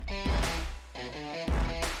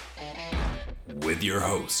with your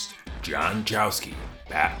hosts, John Jowski,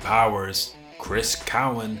 Pat Powers, Chris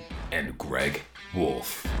Cowan, and Greg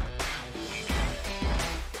Wolf.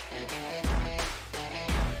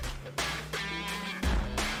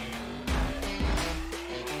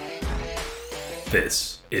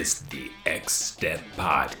 This is the X-Step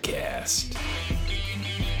Podcast.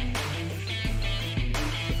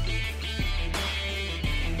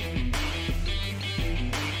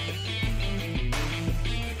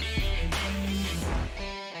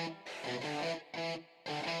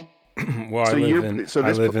 Well, I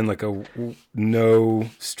live in like a no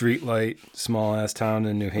streetlight small ass town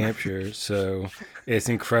in New Hampshire, so it's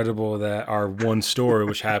incredible that our one store,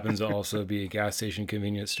 which happens to also be a gas station,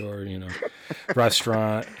 convenience store,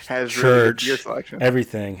 restaurant, has church, really good beer selection.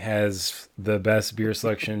 Everything has the best beer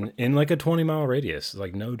selection in like a 20-mile radius.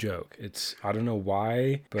 Like no joke. I don't know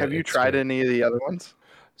why, but have you tried any of the other ones?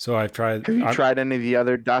 So I've tried. Have you tried any of the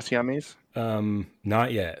other Das Yummies?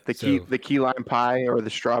 Not yet. The key lime pie or the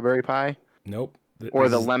strawberry pie? Nope. Or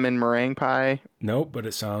the lemon meringue pie? Nope, but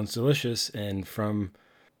it sounds delicious. And from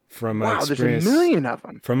my experience, there's a million of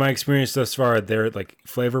them. From my experience thus far, their like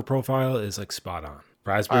flavor profile is like spot on.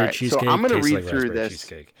 Raspberry cheesecake. So I'm gonna read like through this.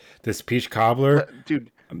 Cheesecake. This peach cobbler, dude.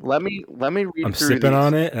 Let me read. I'm through sipping these.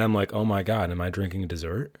 on it, and I'm like, oh my god, am I drinking a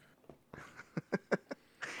dessert?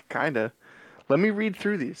 Kinda. Let me read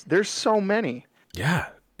through these. There's so many. Yeah,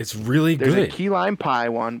 it's really There's good. A key lime pie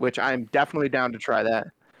one, which I'm definitely down to try that.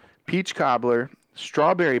 Peach cobbler,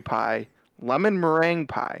 strawberry pie, lemon meringue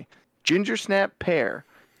pie, ginger snap pear,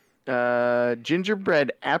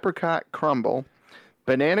 gingerbread apricot crumble,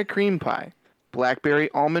 banana cream pie, blackberry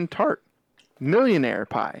almond tart, millionaire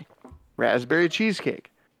pie, raspberry cheesecake,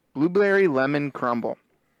 blueberry lemon crumble,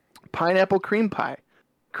 pineapple cream pie,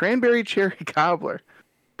 cranberry cherry cobbler,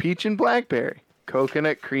 peach and blackberry,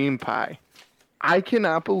 coconut cream pie. I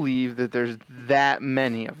cannot believe that there's that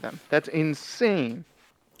many of them. That's insane.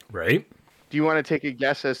 Right? Do you want to take a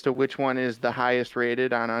guess as to which one is the highest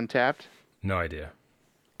rated on Untapped? No idea.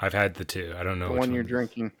 I've had the two. I don't know the which one you're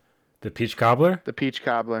drinking. The peach cobbler? The peach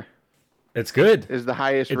cobbler. It's good. Is the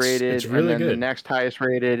highest rated. It's really and then good. The next highest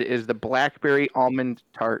rated is the blackberry almond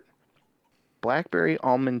tart. Blackberry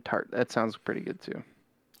almond tart. That sounds pretty good too.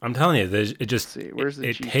 I'm telling you, it just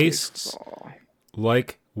it tastes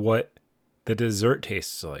like what the dessert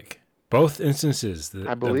tastes like. Both instances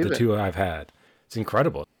of the two I've had. It's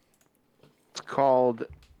incredible. It's called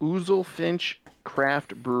Oozlefinch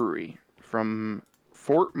Craft Brewery from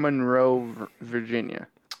Fort Monroe, Virginia.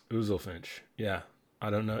 Oozlefinch. Yeah. I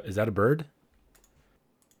don't know. Is that a bird?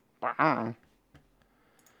 Wow.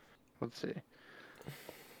 Let's see.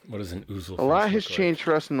 What is an oozlefinch? A lot has changed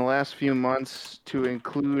for us in the last few months to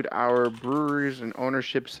include our breweries and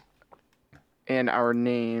ownerships and our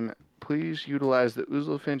name. Please utilize the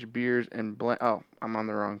Oozlefinch beers and blend. Oh, I'm on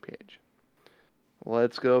the wrong page.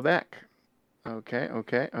 Let's go back. Okay.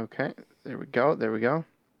 There we go.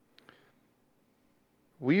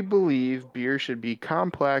 We believe beer should be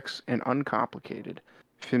complex and uncomplicated,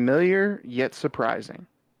 familiar yet surprising,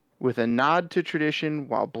 with a nod to tradition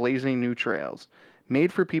while blazing new trails,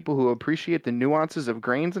 made for people who appreciate the nuances of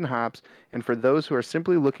grains and hops and for those who are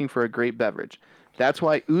simply looking for a great beverage. That's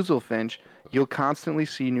why Oozlefinch, you'll constantly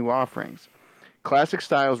see new offerings. Classic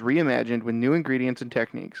styles reimagined with new ingredients and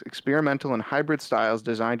techniques, experimental and hybrid styles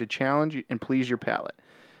designed to challenge and please your palate.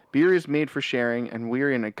 Beer is made for sharing, and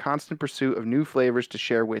we're in a constant pursuit of new flavors to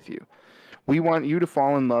share with you. We want you to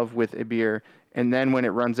fall in love with a beer, and then when it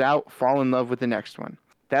runs out, fall in love with the next one.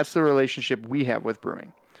 That's the relationship we have with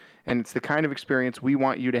brewing, and it's the kind of experience we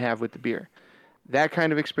want you to have with the beer. That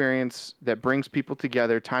kind of experience that brings people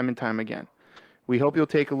together time and time again. We hope you'll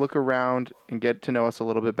take a look around and get to know us a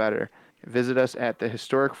little bit better. Visit us at the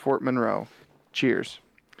historic Fort Monroe. Cheers.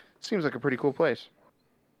 Seems like a pretty cool place.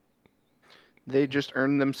 They just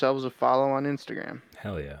earned themselves a follow on Instagram.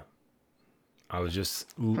 Hell yeah. I was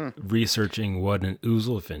just researching what an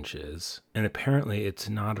oozlefinch is, and apparently it's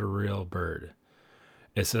not a real bird.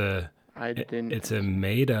 It's a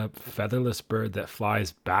made-up featherless bird that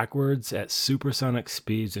flies backwards at supersonic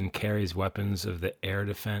speeds and carries weapons of the air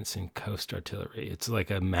defense and coast artillery. It's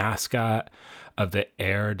like a mascot of the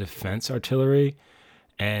air defense artillery,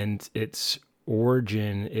 and its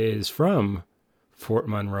origin is from Fort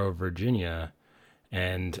Monroe, Virginia,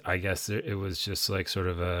 and I guess it was just like sort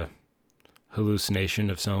of a hallucination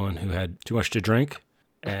of someone who had too much to drink,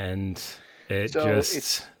 and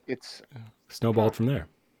it's snowballed from there.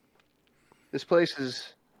 This place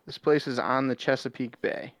is on the Chesapeake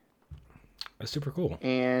Bay. That's super cool.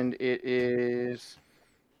 And it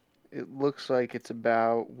looks like it's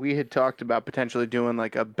about, we had talked about potentially doing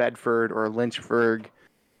like a Bedford or a Lynchburg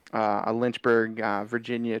a Lynchburg,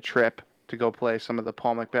 Virginia trip to go play some of the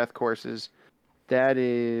Paul Macbeth courses. That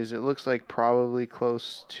is, it looks like probably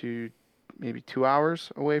close to maybe 2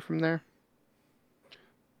 hours away from there.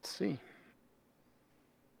 Let's see.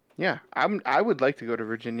 Yeah, I would like to go to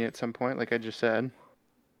Virginia at some point, like I just said.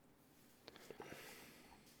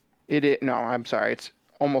 No, I'm sorry. It's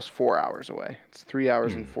almost 4 hours away. It's 3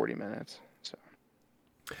 hours and 40 minutes. So.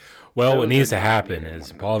 Well, what needs to happen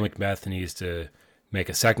is Paul Macbeth needs to make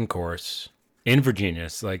a second course in Virginia.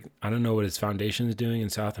 It's like, I don't know what his foundation is doing in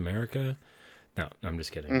South America. No, I'm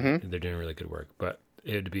just kidding. Mm-hmm. They're doing really good work, but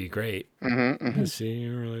it'd be great to see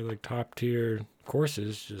really like top tier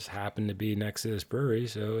courses just happen to be next to this brewery,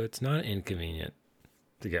 so it's not inconvenient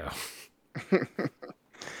to go.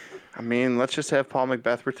 I mean, let's just have Paul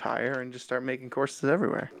Macbeth retire and just start making courses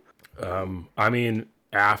everywhere. I mean,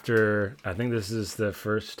 after I think this is the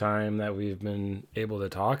first time that we've been able to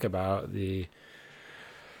talk about the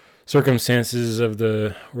circumstances of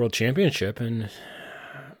the World Championship, and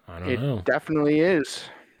I don't know. It definitely is.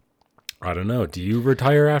 I don't know. Do you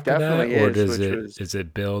retire after that, or does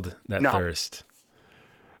it build that thirst?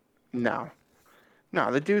 No.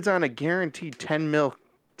 The dude's on a guaranteed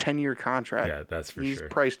 10-year contract. Yeah, that's for sure. He's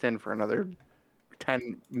priced in for another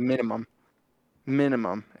 10 minimum,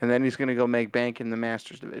 and then he's going to go make bank in the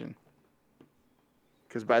Masters division.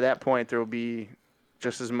 Because by that point, there will be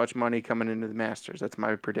just as much money coming into the Masters. That's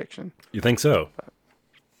my prediction. You think so?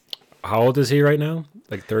 How old is he right now?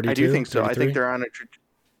 Like 32? I do think so. 33? I think they're on a.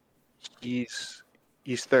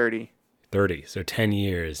 He's 30. 30. So 10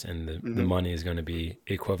 years, and the money is going to be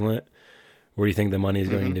equivalent. Where do you think the money is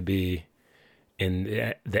going to be in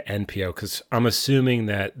the NPO? Because I'm assuming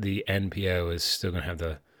that the NPO is still going to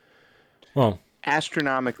have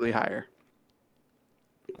astronomically higher.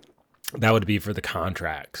 That would be for the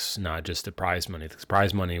contracts, not just the prize money. The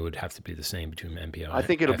prize money would have to be the same between NPO and I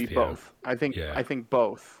think it'll FPO. be both. I think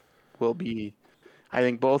both will be. I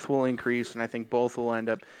think both will increase, and I think both will end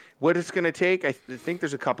up. What it's going to take, I think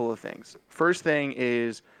there's a couple of things. First thing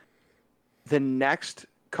is the next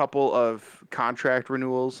couple of contract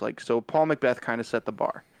renewals. So Paul Macbeth kind of set the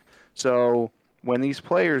bar. So when these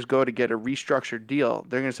players go to get a restructured deal,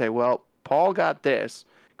 they're going to say, well, Paul got this.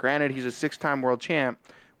 Granted, he's a 6-time world champ.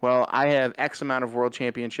 Well, I have X amount of world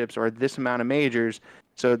championships or this amount of majors,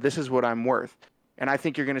 so this is what I'm worth. And I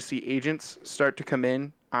think you're going to see agents start to come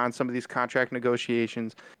in on some of these contract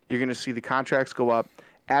negotiations. You're going to see the contracts go up.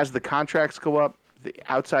 As the contracts go up, the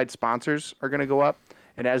outside sponsors are going to go up.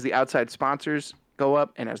 And as the outside sponsors go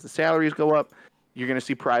up and as the salaries go up, you're going to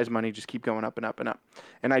see prize money just keep going up and up and up.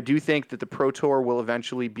 And I do think that the Pro Tour will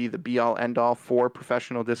eventually be the be-all, end-all for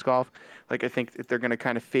professional disc golf. I think that they're going to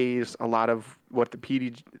kind of phase a lot of what the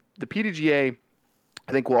PDGA,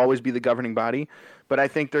 I think, will always be the governing body. But I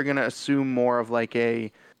think they're going to assume more of like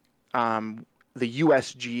the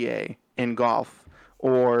USGA in golf,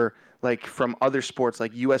 or like from other sports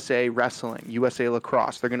like USA Wrestling, USA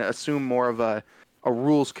Lacrosse. They're going to assume more of a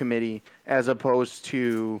rules committee as opposed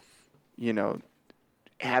to,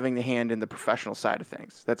 having the hand in the professional side of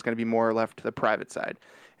things. That's going to be more left to the private side.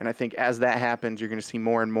 And I think as that happens, you're going to see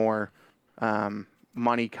more and more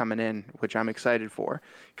money coming in, which I'm excited for.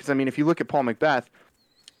 Because, if you look at Paul Macbeth,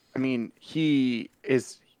 he's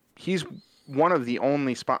one of the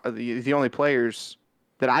only the only players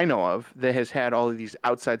that I know of that has had all of these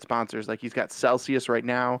outside sponsors. Like, he's got Celsius right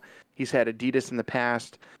now. He's had Adidas in the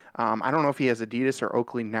past. I don't know if he has Adidas or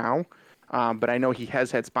Oakley now, but I know he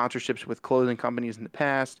has had sponsorships with clothing companies in the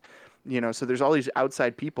past. So there's all these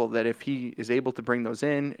outside people that if he is able to bring those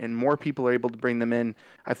in and more people are able to bring them in,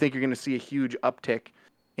 I think you're going to see a huge uptick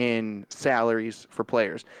in salaries for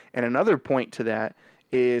players. And another point to that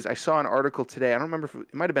is I saw an article today. I don't remember if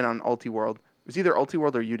it might have been on UltiWorld. It was either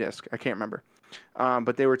UltiWorld or UDisc. I can't remember.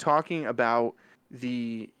 But they were talking about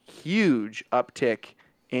the huge uptick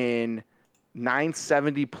in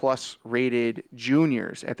 970 plus rated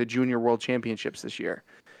juniors at the Junior World Championships this year.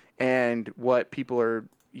 And what people are,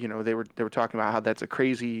 they were talking about how that's a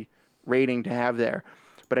crazy rating to have there.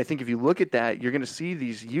 But I think if you look at that, you're going to see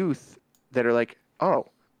these youth that are like, oh,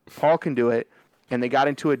 Paul can do it. And they got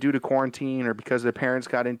into it due to quarantine or because their parents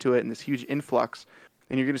got into it, and this huge influx.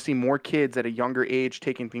 And you're going to see more kids at a younger age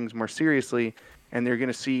taking things more seriously. And they're going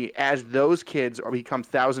to see, as those kids become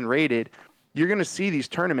 1,000 rated, you're going to see these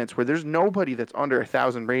tournaments where there's nobody that's under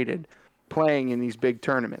 1,000 rated playing in these big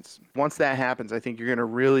tournaments. Once that happens, I think you're going to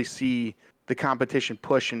really see the competition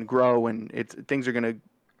push and grow, and things are going to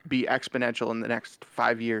be exponential in the next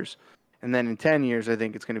 5 years. And then in 10 years, I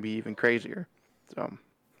think it's going to be even crazier. So,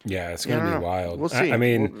 yeah, it's going to be wild. We'll see.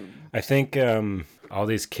 I think all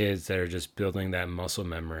these kids that are just building that muscle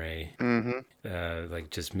memory, like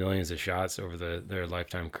just millions of shots over their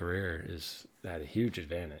lifetime career is at a huge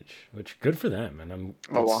advantage, which good for them. And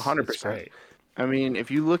 100%. It's great. I mean, if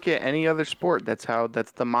you look at any other sport, that's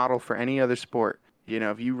the model for any other sport. You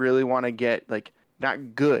know, if you really want to get like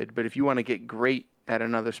not good, but if you want to get great at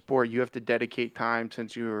another sport, you have to dedicate time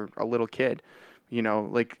since you were a little kid. You know,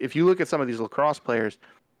 like if you look at some of these lacrosse players,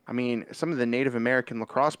 I mean, some of the Native American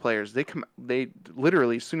lacrosse players, they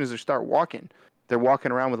literally, as soon as they start walking, they're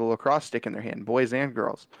walking around with a lacrosse stick in their hand, boys and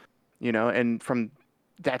girls, you know, and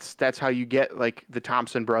that's how you get like the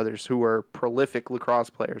Thompson brothers who are prolific lacrosse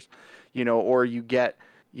players, you know, or you get,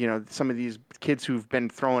 you know, some of these kids who've been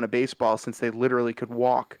throwing a baseball since they literally could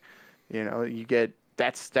walk, you know,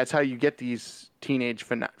 that's how you get these teenage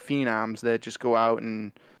phenoms that just go out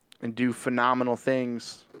and do phenomenal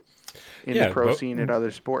things in the pro scene at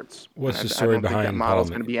other sports. What's the story behind that model's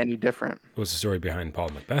going to be any different. What's the story behind Paul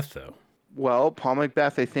Macbeth, though? Well, Paul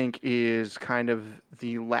Macbeth, I think, is kind of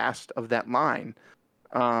the last of that line.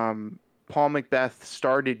 Paul Macbeth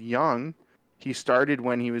started young. He started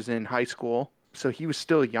when he was in high school, so he was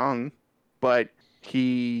still young, but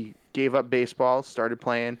he gave up baseball, started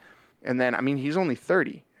playing, and then, I mean, he's only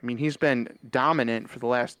 30. I mean, he's been dominant for the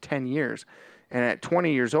last 10 years. And at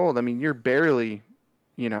 20 years old, I mean, you're barely,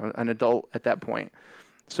 you know, an adult at that point.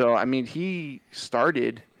 So, I mean, he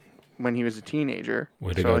started when he was a teenager.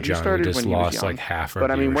 Way to go, John. He started when he was young. Like half our viewership.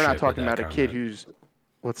 But I mean, we're not talking about a kid who's,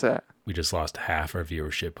 what's that? We just lost half our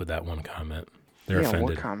viewership with that one comment. They're offended.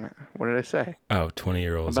 What comment? What did I say? Oh,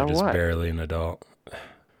 20-year-olds are just barely an adult.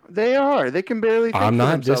 They are. They can barely think I'm for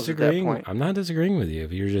not themselves disagreeing. At that point. I'm not disagreeing with you.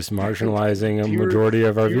 You're just marginalizing a majority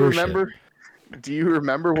of our viewership. Do you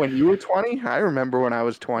remember when you were 20? I remember when I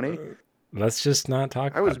was 20. Let's just not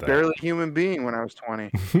talk about that. I was barely a human being when I was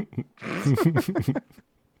 20.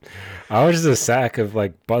 I was just a sack of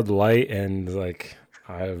like Bud Light and like,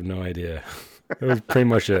 I have no idea. That was pretty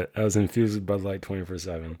much it. I was infused with Bud Light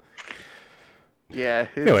 24/7. Yeah.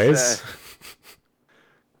 Anyways.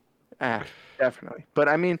 Definitely. But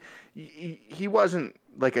I mean, he wasn't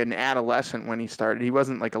like an adolescent when he started. He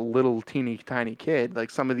wasn't like a little teeny tiny kid. Like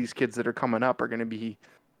some of these kids that are coming up are going to be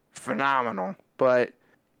phenomenal. But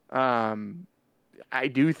I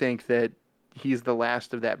do think that he's the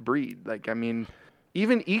last of that breed. Like, I mean,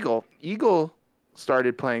 even Eagle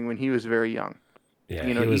started playing when he was very young. Yeah,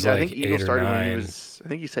 you know, he was I think Eagle started 9. When he was, I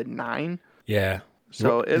think he said 9. Yeah.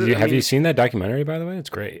 So have you seen that documentary, by the way? It's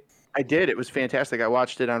great. I did. It was fantastic. I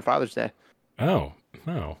watched it on Father's Day. Oh,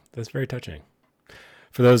 that's very touching.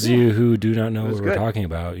 For those of you who do not know what we're talking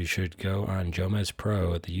about, you should go on Jomez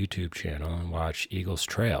Pro at the YouTube channel and watch Eagle's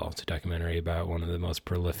Trail. It's a documentary about one of the most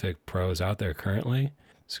prolific pros out there currently.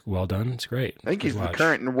 It's well done. It's great. I think he's the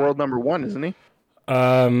current world number 1, isn't he?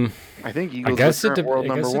 I think Eagle's the current world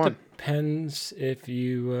number 1. It depends if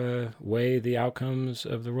you weigh the outcomes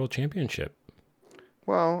of the World Championship.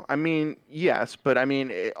 Well, I mean, yes, but I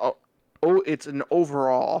mean, it's an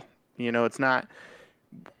overall. You know, it's not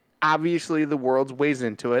obviously the world's weighs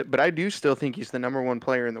into it, but I do still think he's the number 1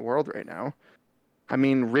 player in the world right now. I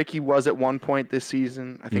mean, Ricky was at one point this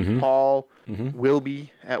season. I think Paul will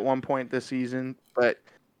be at one point this season, but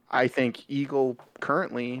I think Eagle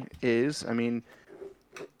currently is. I mean,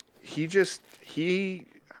 it's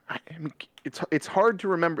hard to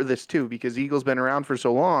remember this too because Eagle's been around for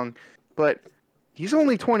so long, but he's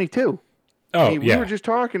only 22. Oh, we were just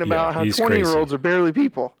talking about how 20-year-olds are barely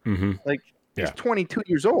people. Like, he's 22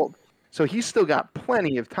 years old. So he's still got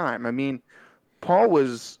plenty of time. I mean, Paul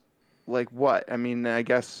was like what? I mean, I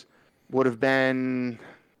guess would have been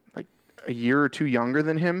like a year or two younger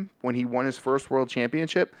than him when he won his first world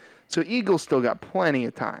championship. So Eagle's still got plenty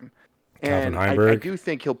of time. And I do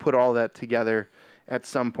think he'll put all that together at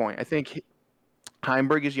some point. I think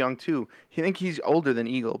Heimberg is young too. I think he's older than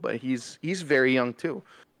Eagle, but he's very young too.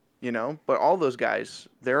 You know, but all those guys,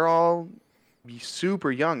 they're all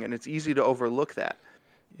super young, and it's easy to overlook that.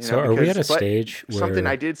 So are we at a stage where... Something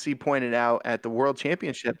I did see pointed out at the World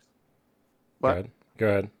Championships. Go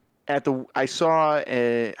ahead. I saw,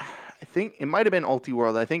 I think it might have been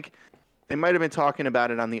Ultiworld. I think they might have been talking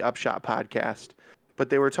about it on the Upshot podcast.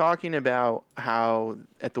 But they were talking about how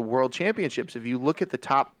at the World Championships, if you look at the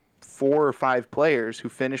top 4 or 5 players who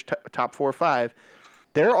finished top 4 or 5,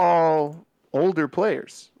 they're all older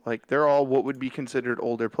players. Like, they're all what would be considered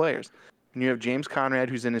older players. And you have James Conrad,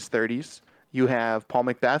 who's in his 30s. You have Paul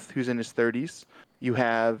Macbeth, who's in his 30s. You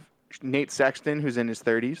have Nate Sexton, who's in his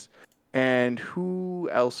 30s. And who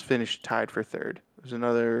else finished tied for 3rd? There's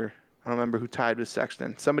another, I don't remember who tied with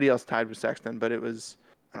Sexton. Somebody else tied with Sexton, but it was,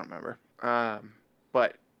 I don't remember.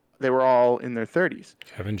 But they were all in their 30s.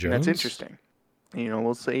 Kevin Jones? And that's interesting.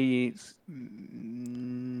 We'll say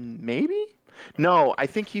maybe. No, I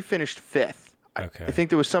think he finished fifth. Okay. I think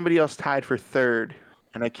there was somebody else tied for third,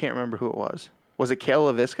 and I can't remember who it was. Was it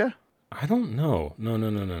Kale LaVisca? I don't know. No.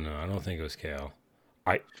 I don't think it was Kale.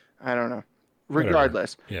 I don't know. Whatever.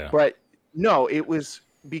 Regardless. Yeah. But no, it was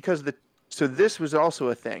because so this was also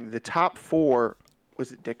a thing. The top four,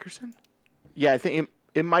 was it Dickerson? Yeah, I think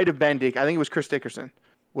it might have been Dick. I think it was Chris Dickerson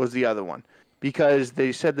was the other one, because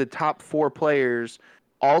they said the top four players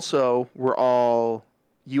also were all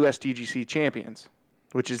USDGC champions,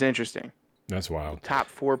 which is interesting. That's wild. Top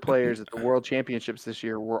four players at the World Championships this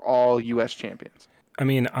year were all US champions. I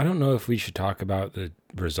mean, I don't know if we should talk about the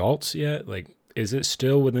results yet. Like, is it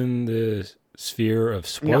still within the sphere of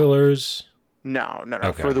spoilers? No.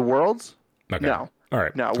 Okay. For the Worlds? Okay. No. All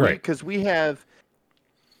right. No, because we have.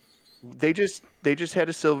 They just had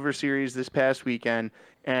a Silver Series this past weekend,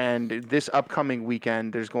 and this upcoming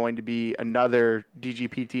weekend there's going to be another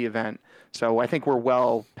DGPT event. So I think we're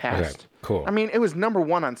well past. Okay, cool. I mean, it was number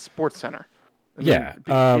one on SportsCenter. Yeah.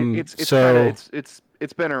 It's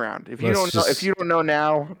been around. If you don't know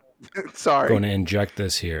now, sorry. Going to inject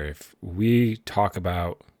this here. If we talk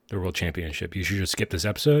about the World Championship, you should just skip this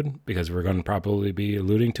episode, because we're going to probably be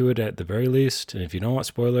alluding to it at the very least. And if you don't want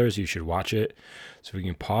spoilers, you should watch it. So we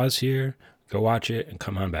can pause here, go watch it, and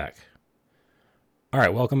come on back. All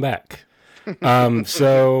right, welcome back.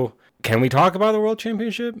 So can we talk about the World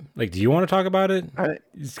Championship? Like, do you want to talk about it?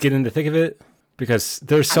 Just get in the thick of it? Because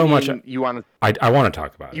there's so much. You want to? I want to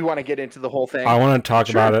talk about it. You want to get into the whole thing? I want to talk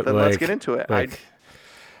about it. Then let's get into it.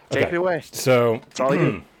 Take it away. So, it's all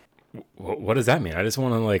you. What does that mean? I just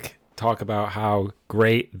want to talk about how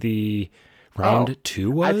great the round 2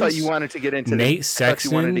 was. I thought you wanted to get into Nate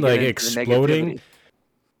Sexton exploding.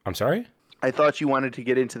 I'm sorry? I thought you wanted to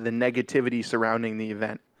get into the negativity surrounding the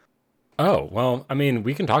event. Oh, well, I mean,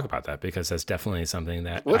 we can talk about that, because that's definitely something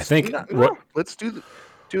that let's do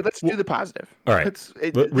the positive. All right.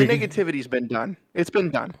 The negativity's been done. It's been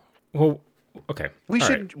done. Well, okay. We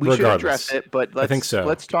should address it, but I think so.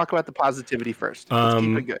 Let's talk about the positivity first. Let's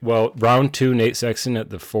keep it good. Well, round 2, Nate Sexton at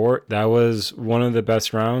the fort, that was one of the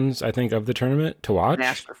best rounds, I think, of the tournament to watch.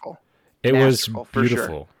 Masterful. It was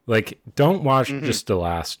beautiful. Sure. Don't watch just the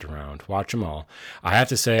last round. Watch them all. I have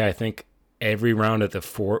to say, I think every round at the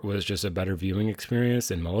fort was just a better viewing experience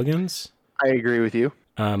than Mulligan's. I agree with you.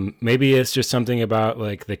 Maybe it's just something about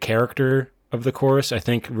the character of the course. I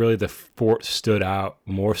think really the fort stood out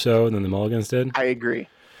more so than the Mulligans did. I agree.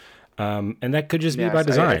 And that could just be by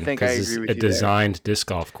design. I think I agree with you. A designed disc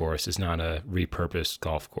golf course is not a repurposed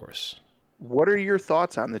golf course. What are your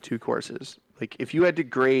thoughts on the two courses? If you had to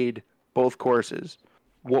grade both courses,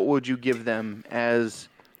 what would you give them as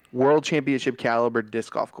World Championship caliber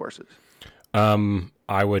disc golf courses?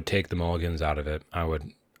 I would take the Mulligans out of it.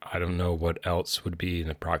 I don't know what else would be in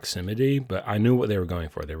the proximity, but I knew what they were going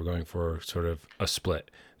for. They were going for sort of a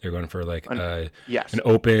split. They were going for an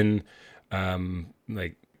open,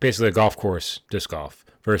 basically a golf course disc golf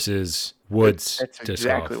versus woods That's disc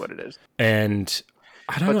exactly golf. what it is. And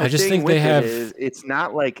I don't know. I just think they have. It's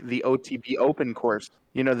not like the OTB Open course.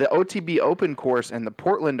 The OTB Open course and the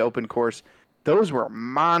Portland Open course, those were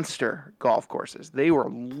monster golf courses. They were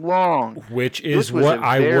long. Which is what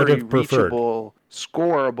I would have preferred. Reachable,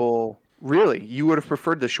 scoreable. Really? You would have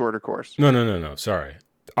preferred the shorter course? No. Sorry.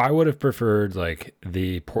 I would have preferred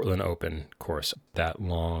the Portland Open course, that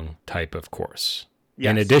long type of course.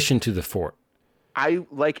 Yes. In addition to the fort. I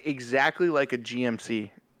exactly like a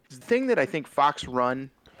GMC. The thing that I think Fox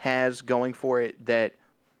Run has going for it that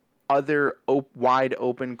other wide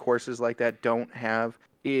open courses like that don't have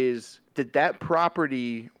is that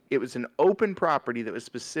property, it was an open property that was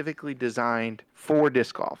specifically designed for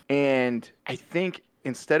disc golf. And I think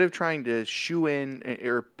instead of trying to shoe in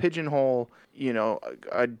or pigeonhole,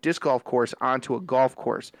 a disc golf course onto a golf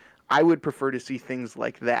course, I would prefer to see things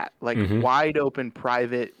like that, wide open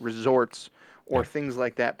private resorts or things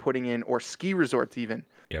like that putting in, or ski resorts even,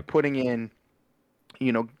 putting in,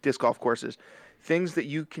 disc golf courses. Things that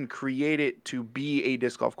you can create it to be a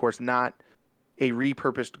disc golf course, not a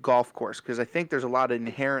repurposed golf course, because I think there's a lot of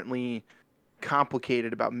inherently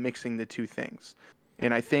complicated about mixing the two things.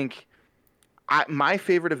 And I think my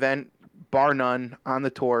favorite event, bar none, on the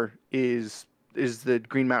tour is the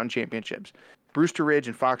Green Mountain Championships. Brewster Ridge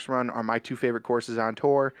and Fox Run are my two favorite courses on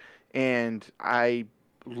tour, and I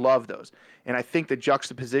love those. And I think the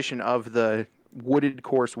juxtaposition of the wooded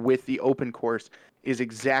course with the open course is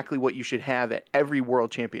exactly what you should have at every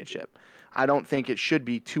World Championship. I don't think it should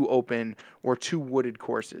be two open or two wooded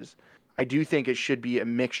courses. I do think it should be a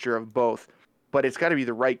mixture of both. but it's got to be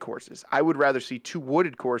the right courses. I would rather see 2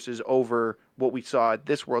 wooded courses over what we saw at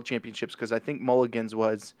this World Championships, because I think Mulligan's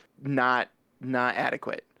was not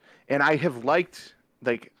adequate. And I have liked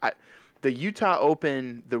the Utah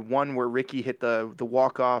Open, the one where Ricky hit the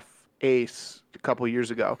walk-off ace a couple years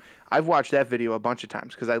ago. I've watched that video a bunch of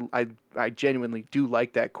times because I genuinely do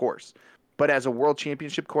like that course. But as a World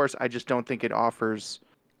Championship course, I just don't think it offers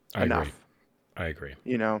enough. I agree.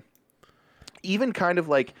 Even kind of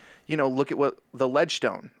like, look at what the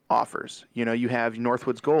Ledgestone offers. You have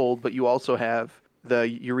Northwoods Gold, but you also have the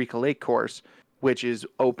Eureka Lake course, which is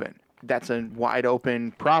open. That's a wide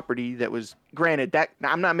open property that was granted that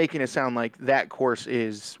I'm not making it sound like that course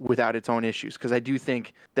is without its own issues, because I do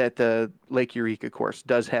think that the Lake Eureka course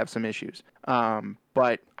does have some issues.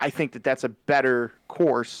 But I think that that's a better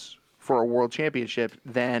course for a World Championship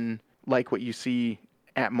than like what you see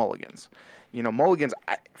at Mulligan's. Mulligan's,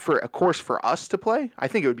 for a course for us to play, I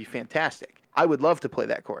think it would be fantastic. I would love to play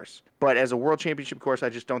that course. But as a World Championship course, I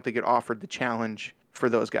just don't think it offered the challenge for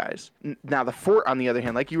those guys. Now, the Fort, on the other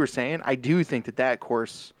hand, like you were saying, I do think that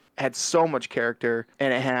course had so much character,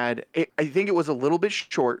 and I think it was a little bit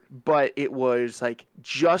short, but it was like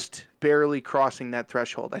just barely crossing that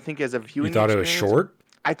threshold. I think as a viewing experience. You thought it was short?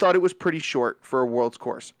 I thought it was pretty short for a World's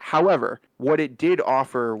course. However, what it did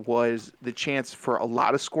offer was the chance for a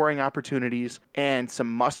lot of scoring opportunities and some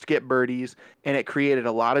must-get birdies, and it created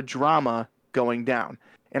a lot of drama going down.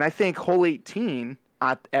 And I think hole 18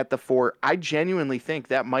 at the Fort, I genuinely think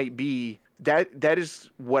that might be that is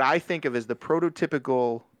what I think of as the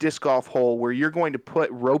prototypical disc golf hole where you're going to put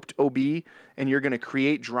roped OB and you're going to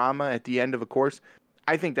create drama at the end of a course.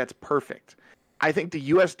 I think that's perfect. I think the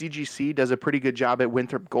USDGC does a pretty good job at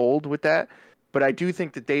Winthrop Gold with that, but I do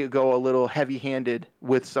think that they go a little heavy-handed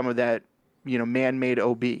with some of that, man-made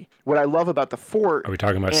OB. What I love about the Fort... Are we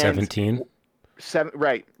talking about 17?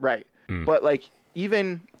 Right. But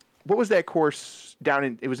even... What was that course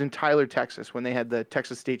it was in Tyler, Texas, when they had the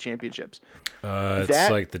Texas State Championships?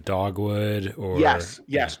 It's like the Dogwood or... Yes,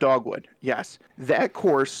 Dogwood, yes. That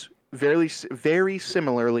course, very, very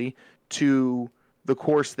similarly to the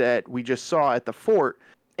course that we just saw at the Fort,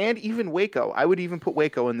 and even Waco. I would even put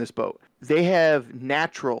Waco in this boat. They have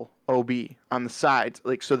natural OB on the sides.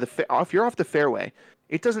 So if you're off the fairway,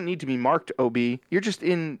 it doesn't need to be marked OB. You're just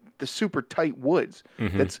in the super tight woods.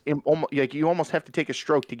 Mm-hmm. That's you almost have to take a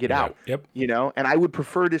stroke to get out. Yep. And I would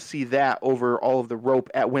prefer to see that over all of the rope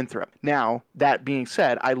at Winthrop. Now, that being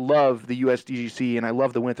said, I love the USDGC and I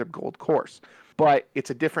love the Winthrop Gold course. But it's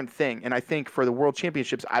a different thing. And I think for the World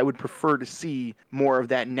Championships, I would prefer to see more of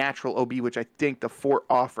that natural OB, which I think the Fort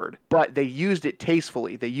offered. But they used it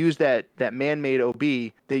tastefully. They used that man-made OB.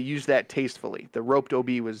 They used that tastefully. The roped OB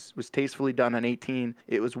was tastefully done on 18.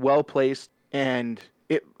 It was well placed. And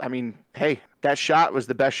that shot was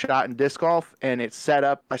the best shot in disc golf. And it set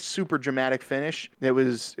up a super dramatic finish. It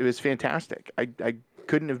was fantastic. I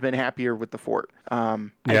couldn't have been happier with the Fort.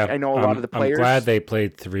 I know a lot of the players. I'm glad they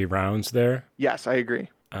played 3 rounds there. Yes, I agree.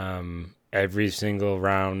 Every single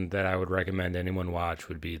round that I would recommend anyone watch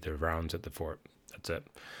would be the rounds at the Fort. That's it.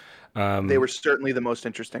 They were certainly the most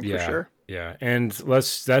interesting, for sure. Yeah, and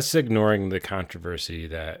that's ignoring the controversy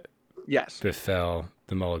that befell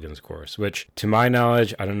the Mulligan's course, which, to my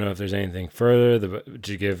knowledge, I don't know if there's anything further.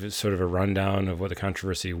 To give sort of a rundown of what the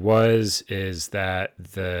controversy was, is that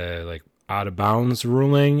the out of bounds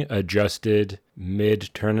ruling adjusted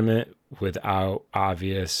mid-tournament without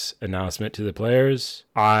obvious announcement to the players.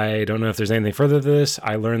 I don't know if there's anything further to this.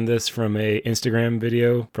 I learned this from a Instagram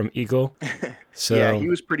video from Eagle. So yeah, he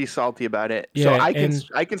was pretty salty about it. Yeah, so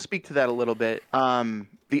I can speak to that a little bit.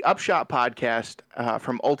 The Upshot podcast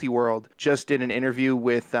from Ultiworld just did an interview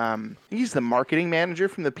with he's the marketing manager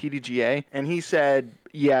from the PDGA, and he said,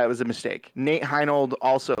 yeah, it was a mistake. Nate Heinold,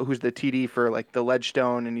 also, who's the TD for the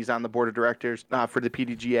Ledgestone, and he's on the board of directors for the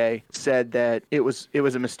PDGA, said that it was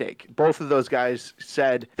a mistake. Both of those guys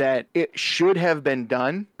said that it should have been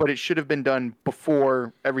done, but it should have been done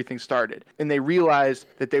before everything started. And they realized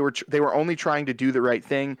that they were only trying to do the right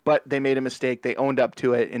thing, but they made a mistake. They owned up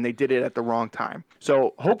to it, and they did it at the wrong time.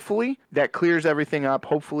 So hopefully that clears everything up.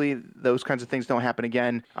 Hopefully those kinds of things don't happen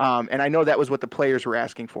again. And I know that was what the players were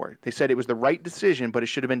asking for. They said it was the right decision, but it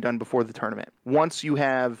should have been done before the tournament. Once you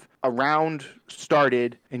have a round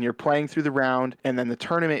started and you're playing through the round and then the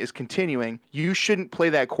tournament is continuing, you shouldn't play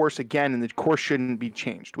that course again and the course shouldn't be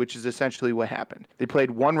changed, which is essentially what happened. They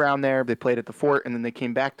played one round there, they played at the Fort, and then they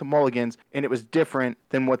came back to Mulligan's, and it was different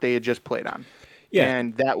than what they had just played on. Yeah.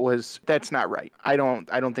 And that's not right. I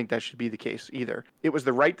don't think that should be the case either. It was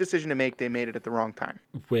the right decision to make. They made it at the wrong time.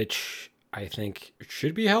 Which I think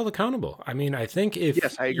should be held accountable. I mean, I think if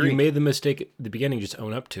yes, I agree. you made the mistake at the beginning, just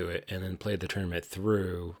own up to it and then play the tournament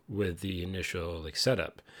through with the initial like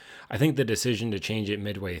setup. I think the decision to change it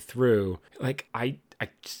midway through, like I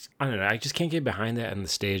don't know, I just can't get behind that on the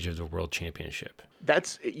stage of the World Championship.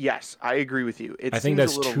 Yes, I agree with you. I think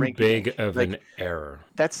that's too big of an error.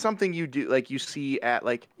 That's something you do, like you see at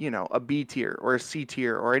like, a B tier or a C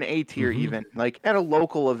tier or an A tier, even like at a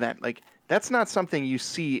local event. Like that's not something you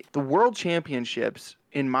see. The World Championships,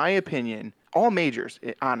 in my opinion, all majors,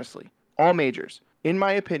 honestly, all majors, in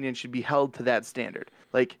my opinion, should be held to that standard.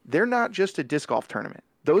 Like they're not just a disc golf tournament.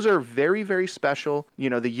 Those are very, very special.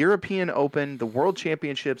 The European Open, the World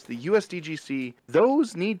Championships, the USDGC,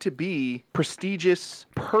 those need to be prestigious,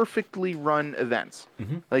 perfectly run events.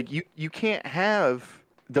 Like you can't have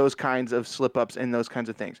those kinds of slip-ups and those kinds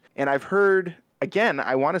of things. And I've heard, again,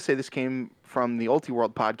 I want to say this came from the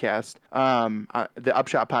Ultiworld podcast, the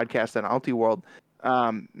Upshot podcast on Ultiworld.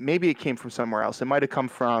 Maybe it came from somewhere else. It might have come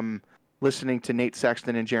from listening to Nate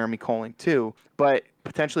Sexton and Jeremy Colling too, but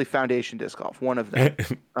potentially Foundation Disc Golf, one of them.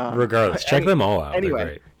 Regardless, check them all out.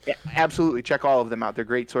 Anyway, yeah, absolutely, check all of them out. They're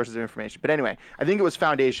great sources of information. But anyway, I think it was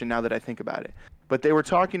Foundation now that I think about it. But they were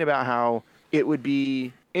talking about how it would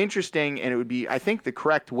be interesting, and it would be, I think, the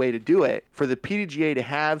correct way to do it for the PDGA to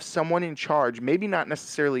have someone in charge, maybe not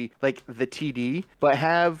necessarily like the TD, but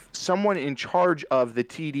have someone in charge of the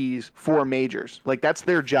TDs for majors. Like that's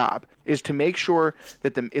their job, is to make sure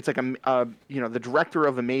that it's like the director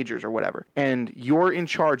of the majors or whatever, and you're in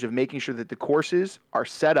charge of making sure that the courses are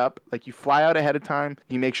set up. Like you fly out ahead of time,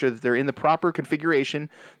 you make sure that they're in the proper configuration,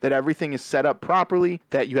 that everything is set up properly,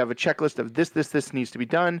 that you have a checklist of this needs to be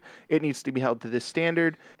done, it needs to be held to this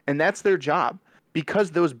standard. And that's their job,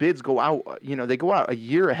 because those bids go out, they go out a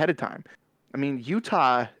year ahead of time. I mean,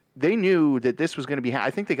 Utah, they knew that this was going to be,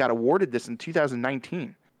 I think they got awarded this in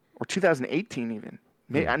 2019 or 2018 even.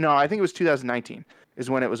 No, I think it was 2019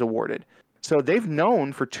 is when it was awarded. So they've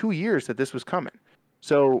known for 2 years that this was coming.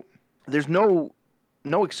 So there's no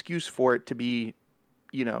excuse for it to be,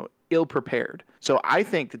 ill prepared. So I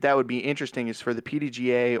think that would be interesting is for the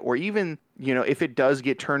PDGA, or even, if it does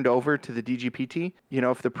get turned over to the DGPT,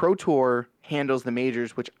 if the Pro Tour handles the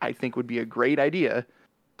majors, which I think would be a great idea,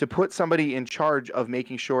 to put somebody in charge of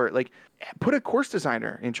making sure, like put a course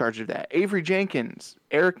designer in charge of that. Avery Jenkins,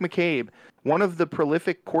 Eric McCabe, one of the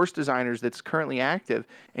prolific course designers that's currently active,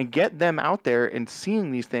 and get them out there and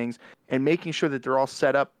seeing these things and making sure that they're all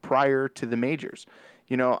set up prior to the majors.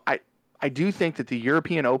 I do think that the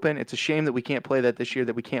European Open, it's a shame that we can't play that this year,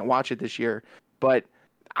 that we can't watch it this year, but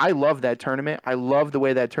I love that tournament. I love the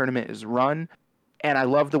way that tournament is run, and I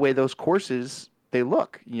love the way those courses, they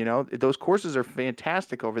look. Those courses are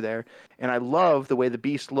fantastic over there, and I love the way the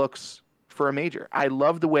Beast looks for a major. I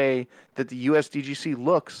love the way that the USDGC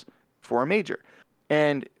looks for a major.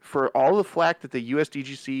 And for all the flack that the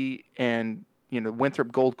USDGC and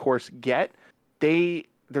Winthrop Gold Course get,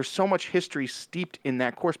 there's so much history steeped in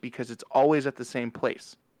that course because it's always at the same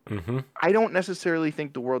place. I don't necessarily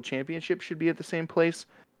think the World Championship should be at the same place,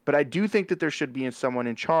 but I do think that there should be someone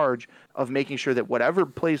in charge of making sure that whatever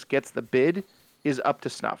place gets the bid is up to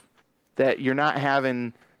snuff. That you're not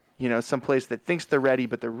having, some place that thinks they're ready,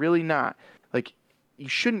 but they're really not. Like, you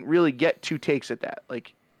shouldn't really get two takes at that.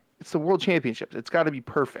 Like, it's the World Championships. It's got to be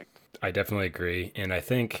perfect. I definitely agree. And I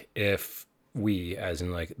think if we, as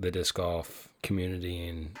in like the disc golf community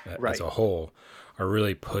and as a whole, are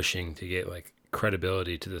really pushing to get like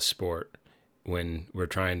credibility to the sport, when we're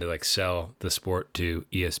trying to like sell the sport to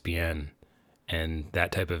ESPN and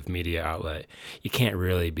that type of media outlet, you can't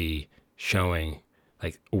really be showing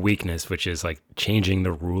like weakness, which is like changing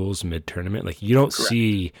the rules mid-tournament. Like you don't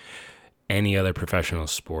see any other professional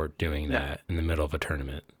sport doing that in the middle of a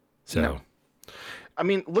tournament. So, I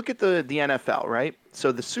mean, look at the NFL, right?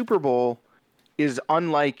 So the Super Bowl is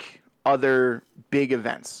unlike other big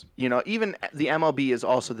events. Even the MLB is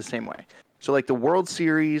also the same way. So like the World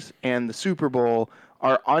Series and the Super Bowl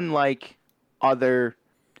are unlike other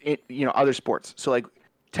sports. So like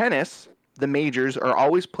tennis, the majors are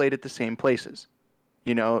always played at the same places.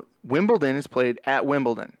 Wimbledon is played at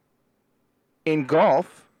Wimbledon. In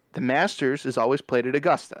golf, the Masters is always played at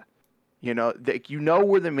Augusta. Where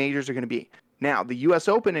the majors are going to be. Now, the U.S.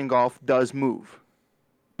 Open in golf does move.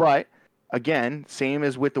 But, again, same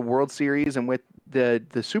as with the World Series and with the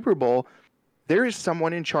Super Bowl, there is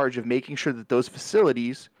someone in charge of making sure that those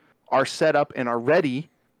facilities are set up and are ready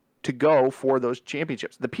to go for those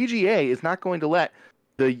championships. The PGA is not going to let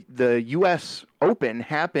the U.S. Open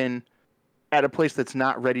happen at a place that's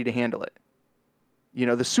not ready to handle it.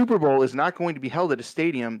 The Super Bowl is not going to be held at a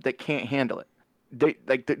stadium that can't handle it.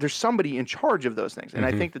 there's somebody in charge of those things, and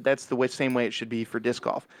I think that that's the same way it should be for disc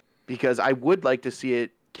golf, because I would like to see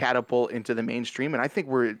it catapult into the mainstream, and I think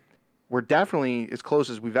we're definitely as close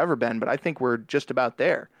as we've ever been, but I think we're just about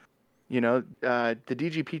there. The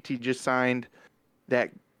DGPT just signed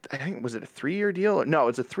that, I think, was it a 3-year deal? No,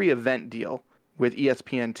 it's a 3-event deal with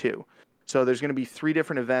ESPN2. So there's going to be 3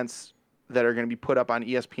 different events that are going to be put up on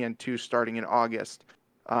ESPN2 starting in August.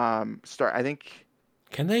 I think.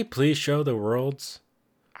 Can they please show the Worlds?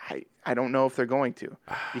 I don't know if they're going to,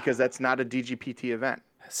 because that's not a DGPT event.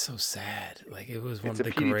 That's so sad. Like, it was one of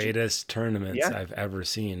the greatest tournaments I've ever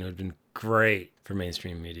seen. It would have been great for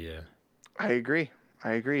mainstream media. I agree.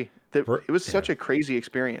 It was such a crazy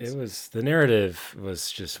experience. The narrative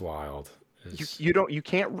was just wild. You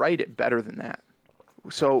can't write it better than that.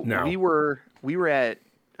 So no. we were at,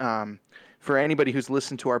 for anybody who's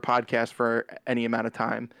listened to our podcast for any amount of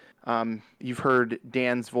time, you've heard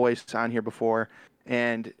Dan's voice on here before,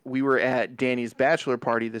 and we were at Danny's bachelor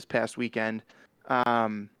party this past weekend.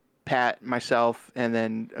 Pat, myself, and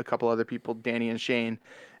then a couple other people, Danny and Shane,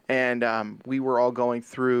 and we were all going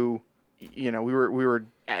through. We were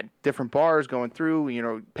at different bars going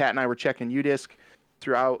through. Pat and I were checking UDisc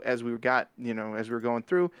throughout as we were going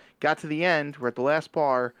through. Got to the end, we're at the last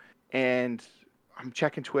bar, and I'm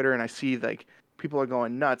checking Twitter, and I see like people are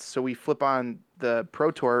going nuts. So we flip on the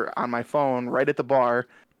Pro Tour on my phone right at the bar.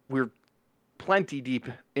 We're plenty deep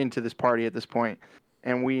into this party at this point,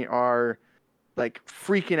 and we are like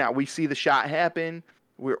freaking out. We see the shot happen.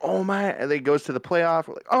 Oh my! And then it goes to the playoff.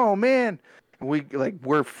 We're like, oh man! We're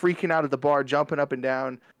freaking out at the bar, jumping up and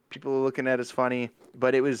down. People are looking at us funny,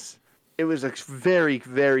 but it was a very,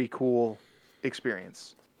 very cool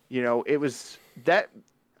experience. It was that.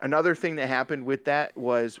 Another thing that happened with that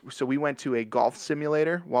was, so we went to a golf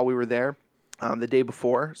simulator while we were there the day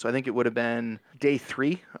before. So I think it would have been day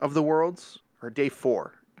 3 of the Worlds, or day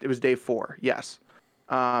 4. It was day 4, yes.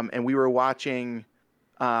 And we were watching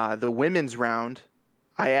the women's round.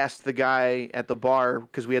 I asked the guy at the bar,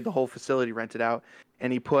 because we had the whole facility rented out,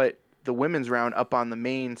 and he put the women's round up on the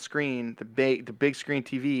main screen, the big screen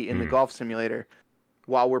TV in the golf simulator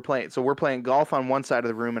while we're playing. So we're playing golf on one side of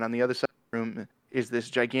the room, and on the other side of the room is this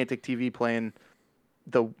gigantic TV playing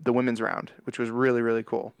the women's round, which was really, really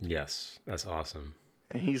cool. Yes, that's awesome.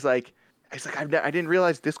 And he's like, I didn't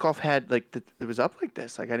realize disc golf had it was up like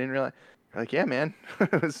this. Like, I didn't realize. Like, yeah, man.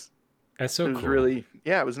 That's so cool. It was really,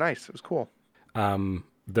 it was nice. It was cool.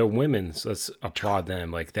 The women's, let's applaud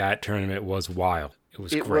them. Like, that tournament was wild. It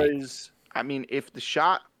was great. If the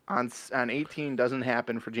shot on 18 doesn't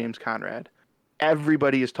happen for James Conrad,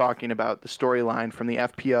 everybody is talking about the storyline from the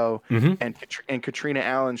FPO and Katrina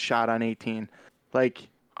Allen's shot on 18. Like,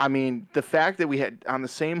 the fact that we had on the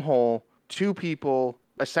same hole 2 people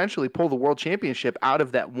essentially pull the world championship out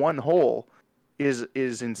of that one hole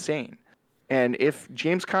is insane. And if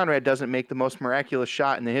James Conrad doesn't make the most miraculous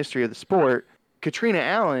shot in the history of the sport, Katrina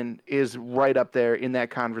Allen is right up there in that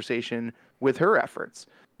conversation with her efforts,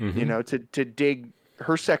 to dig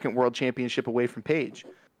her second world championship away from Paige.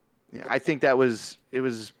 I think it was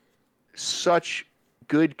such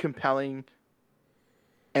good, compelling,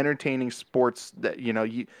 entertaining sports that, you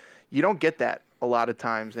don't get that a lot of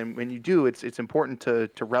times. And when you do, it's important to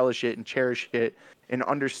relish it and cherish it and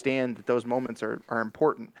understand that those moments are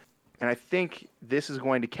important. And I think this is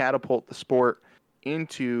going to catapult the sport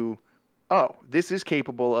into, this is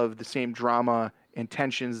capable of the same drama and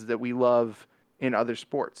tensions that we love in other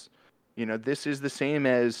sports. This is the same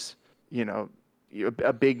as,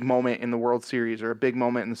 a big moment in the World Series or a big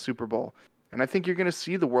moment in the Super Bowl. And I think you're going to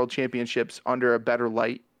see the World Championships under a better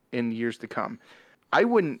light in years to come. I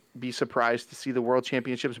wouldn't be surprised to see the World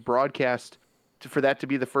Championships broadcast, for that to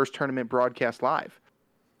be the first tournament broadcast live.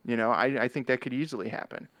 I think that could easily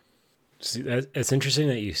happen. See, it's interesting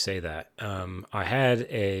that you say that. I had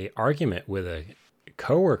a argument with a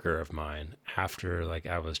coworker of mine after,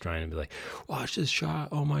 I was trying to be like, watch this shot,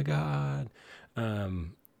 oh my God.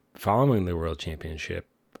 Following the World Championship,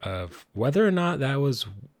 of whether or not that was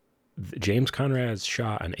James Conrad's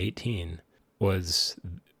shot on 18 was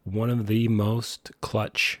one of the most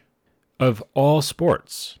clutch of all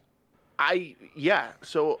sports.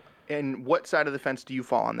 So, and what side of the fence do you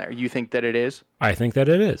fall on there? You think that it is? I think that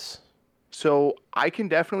it is. So I can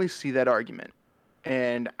definitely see that argument.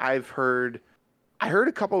 And I heard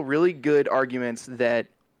a couple really good arguments that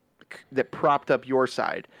propped up your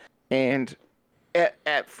side. And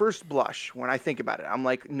at first blush, when I think about it, I'm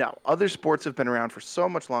like, no, other sports have been around for so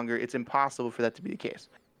much longer. It's impossible for that to be the case.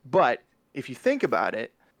 But if you think about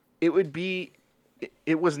it, it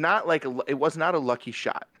was not a lucky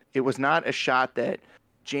shot. It was not a shot that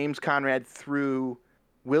James Conrad threw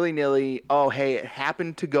willy-nilly, oh, hey, it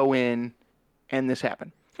happened to go in and this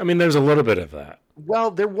happened. I mean, there's a little bit of that.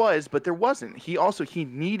 Well, there was, but there wasn't. He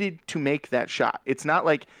needed to make that shot. It's not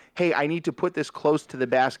like, hey, I need to put this close to the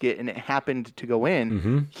basket and it happened to go in.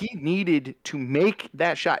 Mm-hmm. He needed to make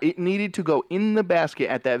that shot. It needed to go in the basket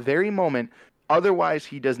at that very moment. Otherwise,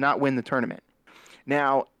 he does not win the tournament.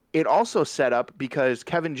 Now, it also set up because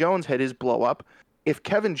Kevin Jones had his blow up. If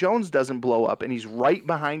Kevin Jones doesn't blow up and he's right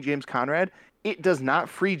behind James Conrad, it does not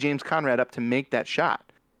free James Conrad up to make that shot.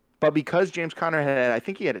 But because James Conrad I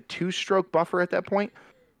think he had a 2-stroke buffer at that point.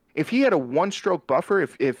 If he had a 1-stroke buffer,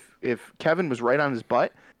 if Kevin was right on his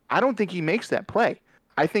butt, I don't think he makes that play.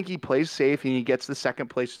 I think he plays safe and he gets the second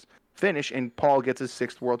place finish, and Paul gets his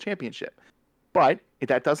 6th world championship. But if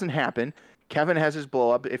that doesn't happen, Kevin has his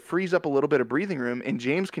blow up. It frees up a little bit of breathing room, and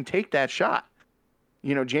James can take that shot.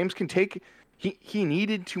 James can take. He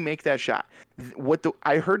needed to make that shot.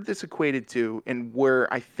 I heard this equated to, and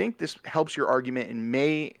where I think this helps your argument and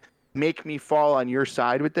may make me fall on your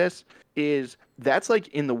side with this, is that's like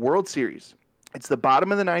in the World Series. It's the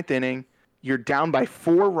bottom of the 9th inning. You're down by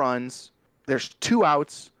 4 runs. There's 2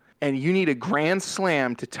 outs, and you need a grand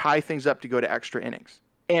slam to tie things up to go to extra innings.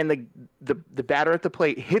 And the batter at the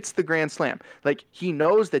plate hits the grand slam. Like, he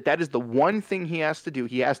knows that is the one thing he has to do.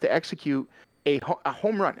 He has to execute a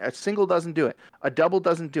home run. A single doesn't do it. A double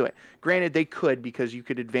doesn't do it. Granted, they could, because you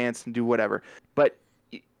could advance and do whatever. But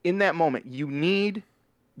in that moment, you need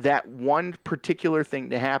that one particular thing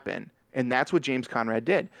to happen, and that's what James Conrad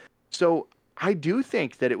did. So I do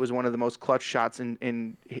think that it was one of the most clutch shots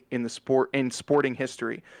in sporting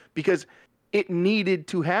history, because it needed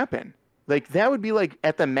to happen. Like, that would be like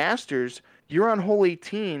at the Masters, you're on hole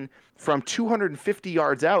 18 from 250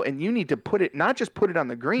 yards out, and you need to not just put it on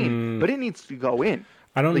the green, but it needs to go in.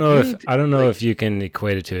 I don't know if you can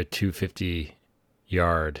equate it to a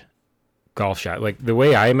 250-yard golf shot. Like, the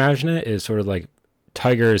way I imagine it is sort of like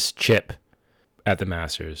Tiger's chip at the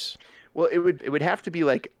Masters. Well, it would have to be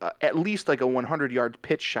like at least like a 100-yard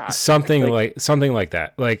pitch shot. Something like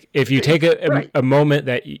that. Like, if you take a moment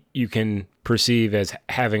that you can perceive as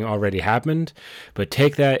having already happened, but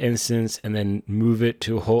take that instance and then move it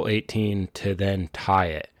to hole 18 to then tie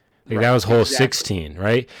it. Like, that was hole 16,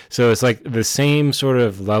 right? So it's like the same sort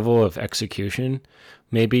of level of execution,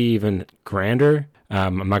 maybe even grander.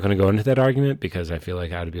 I'm not going to go into that argument because I feel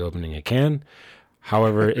like I would be opening a can.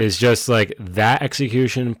 However, it's just like that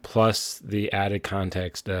execution plus the added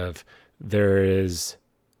context of there is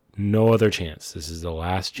no other chance. This is the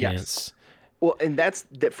last chance. Yes. Well, and that's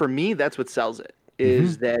that for me. That's what sells it.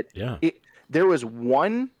 Is that there was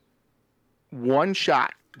one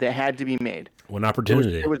shot that had to be made. One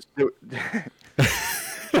opportunity.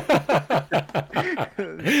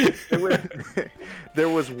 There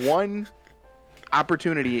was one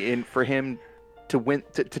opportunity for him to win,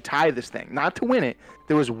 to tie this thing, not to win it.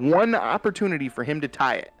 There was one opportunity for him to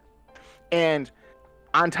tie it. And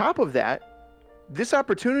on top of that, this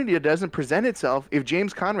opportunity doesn't present itself if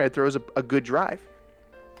James Conrad throws a good drive.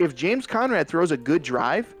 If James Conrad throws a good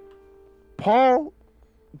drive, Paul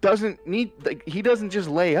doesn't need, he doesn't just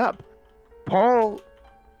lay up. Paul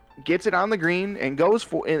gets it on the green and goes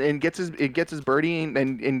for and gets his birdie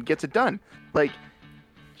and gets it done. Like,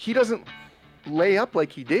 he doesn't lay up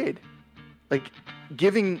like he did, like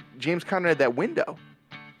giving James Conrad that window.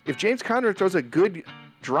 If James Conrad throws a good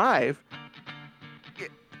drive,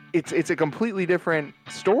 it's a completely different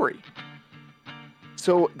story.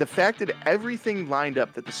 So the fact that everything lined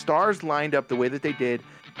up, that the stars lined up the way that they did,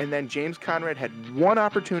 and then James Conrad had one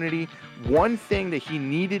opportunity, one thing that he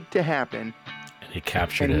needed to happen, and he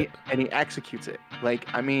captured it, and he executes it. Like,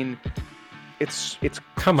 I mean, it's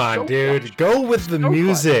come on, so dude, clutch. Go with the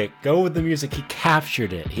music. Clutch. Go with the music. He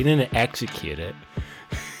captured it. He didn't execute it.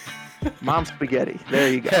 Mom spaghetti.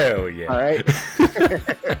 There you go. Hell yeah. All right.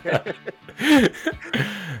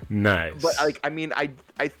 Nice. But like, I mean, I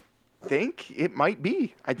think it might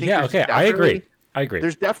be. I think. Yeah. Okay. I agree.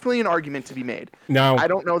 There's definitely an argument to be made. Now, I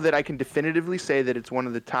don't know that I can definitively say that it's one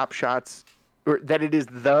of the top shots, or that it is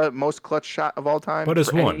the most clutch shot of all time. But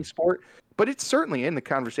it's one any sport. But it's certainly in the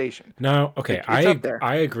conversation. No, okay,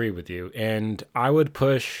 I agree with you, and I would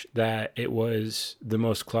push that it was the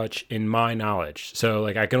most clutch in my knowledge. So,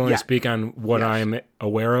 like, I can only speak on what I'm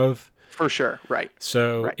aware of. For sure, right.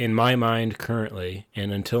 So, in my mind currently,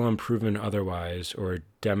 and until I'm proven otherwise or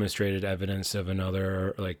demonstrated evidence of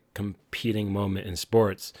another, like, competing moment in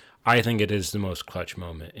sports, I think it is the most clutch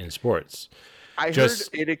moment in sports. I heard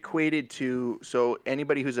it equated to, so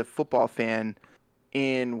anybody who's a football fan,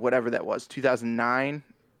 in whatever that was, 2009,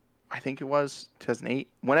 I think it was 2008.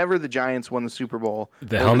 Whenever the Giants won the Super Bowl,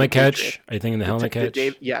 the helmet catch. Are you thinking the helmet catch?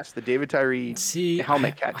 Yes, the David Tyree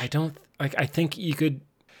helmet catch. I don't like. I think you could.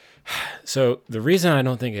 So the reason I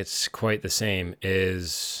don't think it's quite the same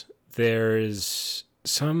is there's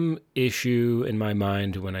some issue in my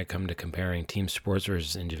mind when I come to comparing team sports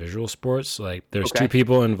versus individual sports. Like there's two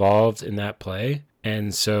people involved in that play,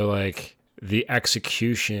 and so like the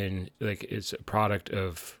execution like is a product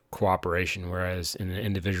of cooperation, whereas in an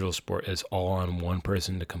individual sport it's all on one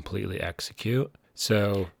person to completely execute.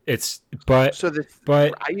 So it's but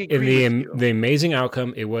in the amazing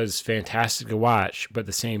outcome, it was fantastic to watch. But at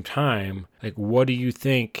the same time, like, what do you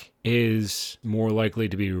think is more likely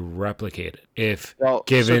to be replicated if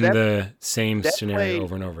given the same scenario play,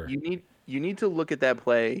 over and over? You need to look at that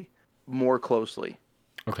play more closely.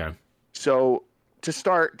 Okay. So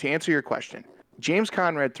to answer your question, James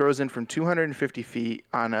Conrad throws in from 250 feet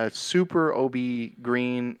on a super OB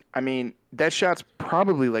green. I mean, that shot's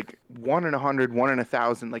probably like 1 in 100, 1 in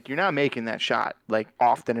 1,000. Like, you're not making that shot like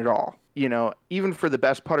often at all, you know, even for the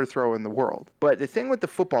best putter thrower in the world. But the thing with the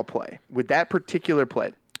football play, with that particular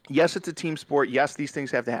play, yes, it's a team sport. Yes, these things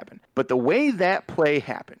have to happen. But the way that play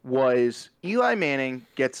happened was Eli Manning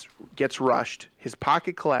gets rushed. His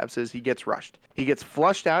pocket collapses. He gets rushed. He gets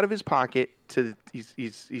flushed out of his pocket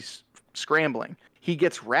he's scrambling. He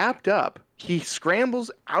gets wrapped up. He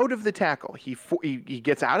scrambles out of the tackle. He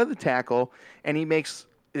gets out of the tackle, and he makes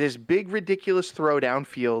this big, ridiculous throw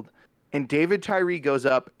downfield. And David Tyree goes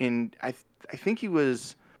up in, I think he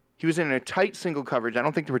was in a tight single coverage. I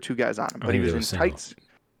don't think there were two guys on him, but he was in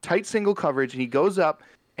tight single coverage, and he goes up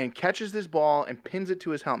and catches this ball and pins it to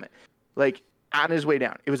his helmet, like on his way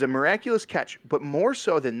down. It was a miraculous catch, but more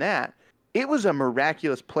so than that, it was a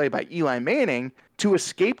miraculous play by Eli Manning to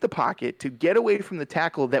escape the pocket, to get away from the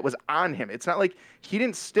tackle that was on him. It's not like he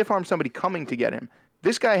didn't stiff arm somebody coming to get him.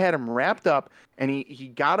 This guy had him wrapped up, and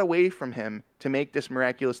he got away from him to make this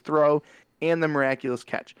miraculous throw and the miraculous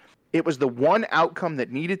catch. It was the one outcome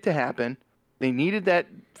that needed to happen. They needed that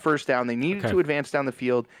first down. They needed to advance down the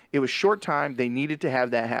field. It was short time. They needed to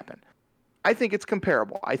have that happen. I think it's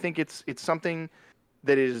comparable. I think it's something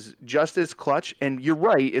that is just as clutch. And you're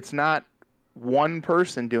right, it's not one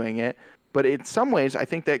person doing it, but in some ways I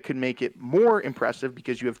think that could make it more impressive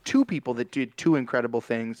because you have two people that did two incredible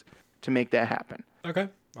things to make that happen. Okay,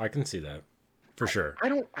 I can see that for sure.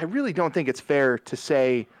 I really don't think it's fair to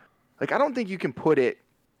say, like, I don't think you can put it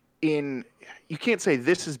in, you can't say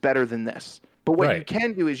this is better than this, but what you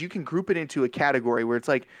can do is you can group it into a category where it's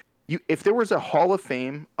like, if there was a Hall of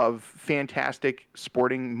Fame of fantastic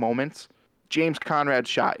sporting moments, James Conrad's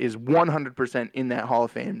shot is 100% in that Hall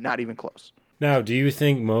of Fame, not even close. Now, do you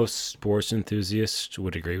think most sports enthusiasts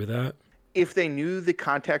would agree with that? If they knew the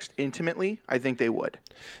context intimately, I think they would.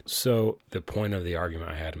 So the point of the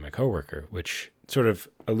argument I had with my coworker, which sort of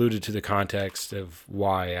alluded to the context of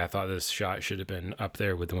why I thought this shot should have been up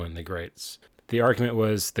there with one of the greats. The argument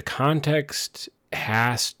was the context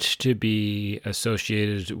has to be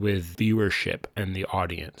associated with viewership and the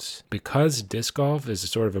audience. Because disc golf is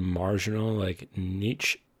sort of a marginal, like,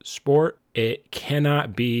 niche sport, it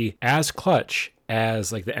cannot be as clutch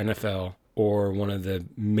as like the NFL or one of the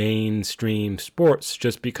mainstream sports,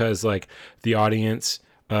 just because like the audience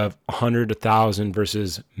of 100 to 1,000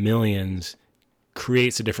 versus millions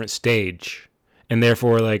creates a different stage. And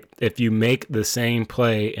therefore, like, if you make the same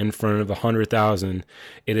play in front of 100,000,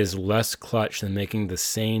 it is less clutch than making the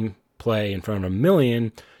same play in front of 1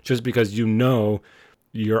 million, just because you know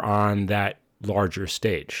you're on that larger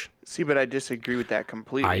stage. See, but I disagree with that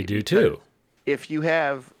completely. I do too. If you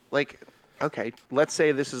have, like, okay, let's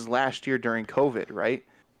say this is last year during COVID, right?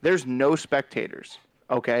 There's no spectators.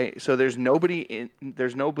 Okay, so there's nobody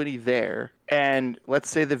there, and let's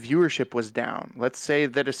say the viewership was down. Let's say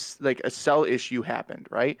that a cell issue happened,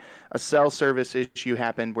 right? A cell service issue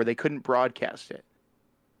happened where they couldn't broadcast it.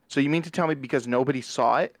 So you mean to tell me because nobody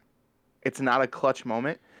saw it, it's not a clutch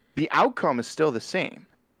moment? The outcome is still the same.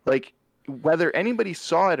 Like, whether anybody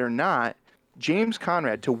saw it or not, James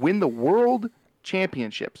Conrad, to win the world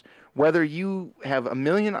championships, whether you have 1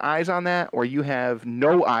 million eyes on that or you have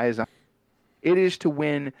no eyes on it, is to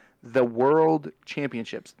win the world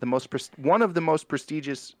championships, one of the most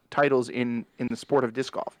prestigious titles in the sport of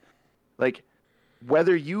disc golf. Like,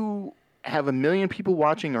 whether you have 1 million people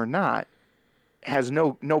watching or not has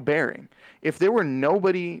no bearing. If there was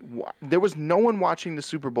no one watching the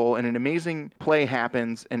Super Bowl and an amazing play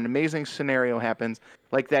happens, an amazing scenario happens,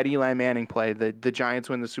 like that Eli Manning play, the Giants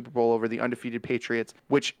win the Super Bowl over the undefeated Patriots,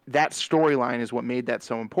 which that storyline is what made that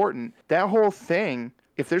so important. That whole thing,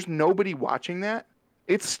 if there's nobody watching that,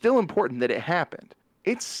 it's still important that it happened.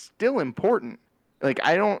 It's still important. Like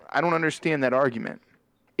I don't understand that argument.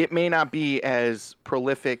 It may not be as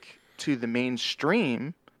prolific to the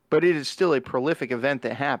mainstream, but it is still a prolific event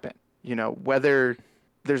that happened. You know, whether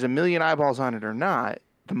there's a million eyeballs on it or not,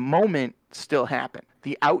 the moment still happened.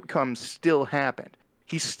 The outcome still happened.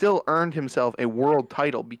 He still earned himself a world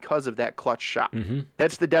title because of that clutch shot. Mm-hmm.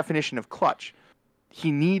 That's the definition of clutch.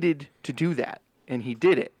 He needed to do that, and he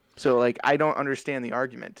did it. So, like, I don't understand the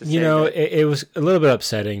argument to say that. It was a little bit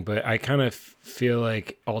upsetting, but I kind of feel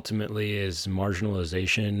like ultimately is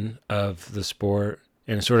marginalization of the sport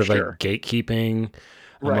and sort of like gatekeeping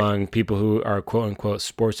among people who are quote unquote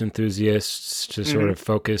sports enthusiasts to sort of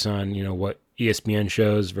focus on, what ESPN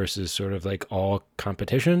shows versus sort of like all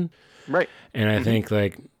competition. Right. And I think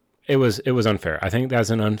like it was unfair. I think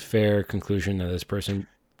that's an unfair conclusion that this person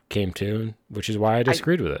came to, which is why I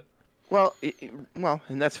disagreed with it. Well,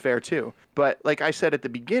 and that's fair too. But like I said at the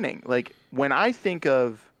beginning, like when I think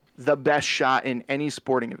of the best shot in any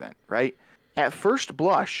sporting event, right? At first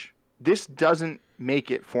blush, this doesn't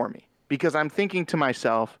make it for me because I'm thinking to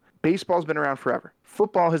myself, baseball's been around forever.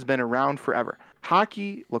 Football has been around forever.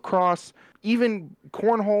 Hockey, lacrosse, even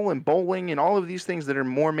cornhole and bowling and all of these things that are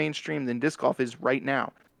more mainstream than disc golf is right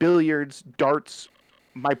now. Billiards, darts.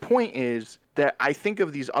 My point is that I think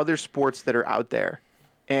of these other sports that are out there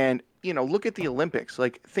and look at the Olympics.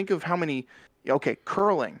 Like, think of how many. Okay,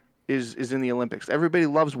 curling is in the Olympics. Everybody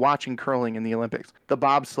loves watching curling in the Olympics. The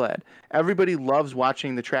bobsled. Everybody loves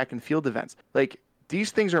watching the track and field events. Like, these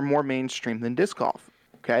things are more mainstream than disc golf.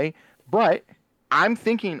 Okay, but I'm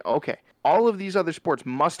thinking, okay, all of these other sports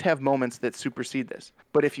must have moments that supersede this.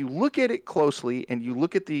 But if you look at it closely and you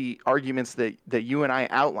look at the arguments that you and I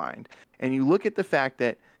outlined, and you look at the fact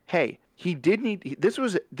that, hey, he did need. This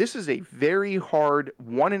is a very hard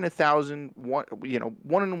 1 in 1,000, 1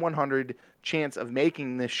 in 100 chance of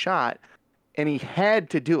making this shot, and he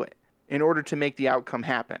had to do it in order to make the outcome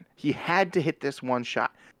happen. He had to hit this one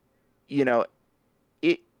shot.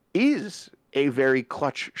 It is a very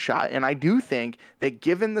clutch shot, and I do think that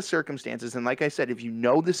given the circumstances, and like I said, if you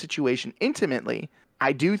know the situation intimately,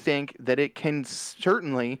 I do think that it can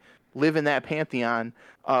certainly live in that pantheon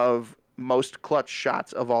of most clutch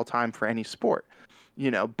shots of all time for any sport,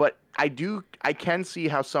 but I can see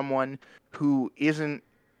how someone who isn't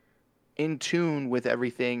in tune with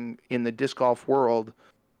everything in the disc golf world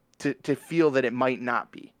to feel that it might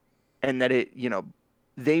not be, and that it,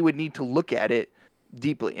 they would need to look at it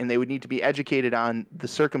deeply and they would need to be educated on the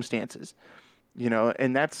circumstances,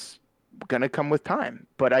 and that's going to come with time.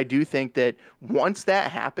 But I do think that once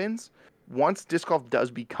that happens, once disc golf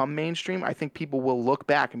does become mainstream, I think people will look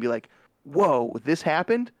back and be like, whoa, this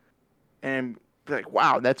happened? And be like,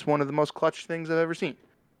 wow, that's one of the most clutch things I've ever seen.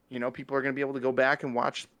 People are going to be able to go back and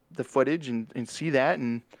watch the footage and see that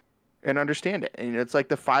and understand it. And it's like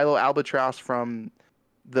the Philo Albatross from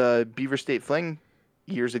the Beaver State Fling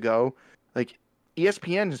years ago. Like,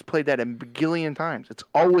 ESPN has played that a bagillion times. It's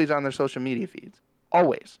always on their social media feeds.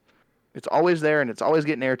 Always. It's always there, and it's always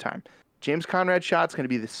getting airtime. James Conrad's shot's going to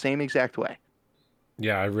be the same exact way.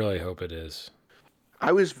 Yeah, I really hope it is.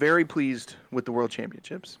 I was very pleased with the World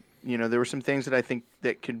Championships. There were some things that I think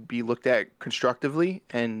that could be looked at constructively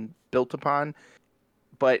and built upon.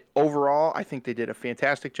 But overall, I think they did a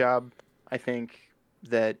fantastic job. I think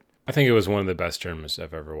it was one of the best tournaments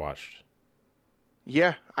I've ever watched.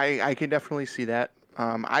 Yeah, I can definitely see that.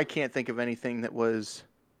 I can't think of anything that was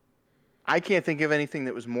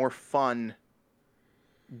more fun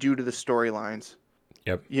due to the storylines.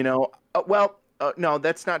 Yep. No,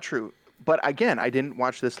 that's not true. But again, I didn't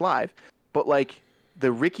watch this live. But like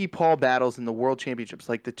the Ricky Paul battles in the World Championships,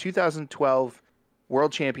 like the 2012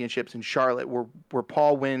 World Championships in Charlotte, where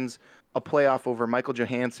Paul wins a playoff over Michael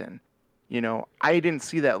Johansson. I didn't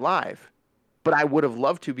see that live, but I would have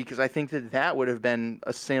loved to because I think that would have been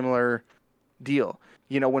a similar deal.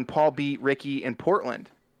 When Paul beat Ricky in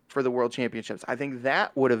Portland for the World Championships, I think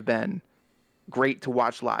that would have been great to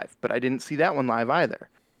watch live, but I didn't see that one live either.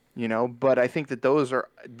 But I think that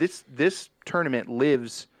this tournament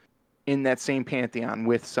lives in that same pantheon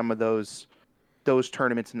with some of those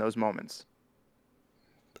tournaments and those moments.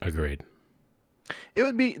 Agreed.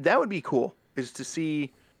 That would be cool, is to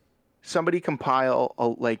see somebody compile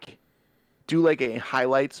do a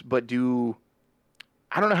highlights, but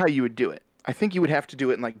I don't know how you would do it. I think you would have to do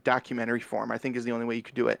it in like documentary form, I think is the only way you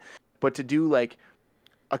could do it. But to do like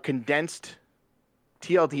a condensed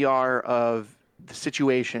TLDR of the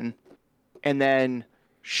situation and then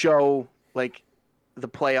show like the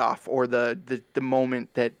playoff or the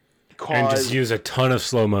moment that caused, and just use a ton of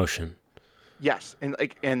slow motion. Yes,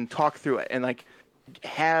 and talk through it and like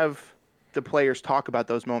have the players talk about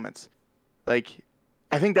those moments. Like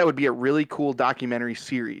I think that would be a really cool documentary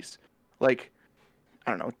series. Like,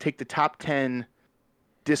 I don't know, take the top 10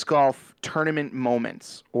 disc golf tournament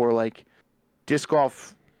moments, or like disc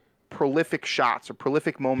golf prolific shots or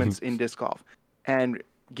prolific moments in disc golf, and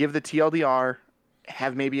give the TLDR,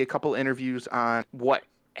 have maybe a couple interviews on what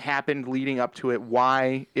happened leading up to it,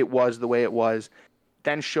 why it was the way it was,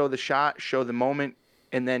 then show the shot, show the moment,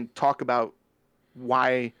 and then talk about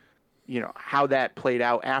why, how that played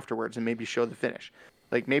out afterwards, and maybe show the finish.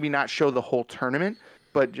 Like, maybe not show the whole tournament,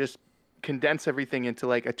 but just condense everything into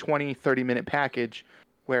like a 20-30 minute package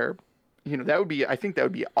where, I think that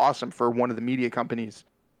would be awesome for one of the media companies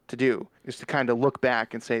to do, is to kind of look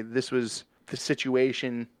back and say, this was the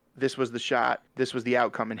situation, this was the shot, this was the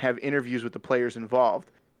outcome, and have interviews with the players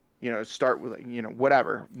involved. Start with,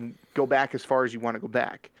 whatever, go back as far as you want to go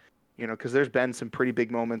back, because there's been some pretty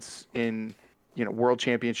big moments in, world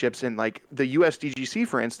championships, and like the USDGC,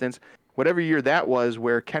 for instance, whatever year that was,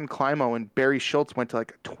 where Ken Climo and Barry Schultz went to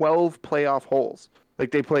like 12 playoff holes.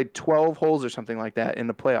 Like, they played 12 holes or something like that in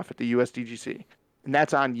the playoff at the USDGC. And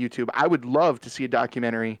that's on YouTube. I would love to see a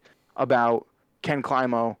documentary about Ken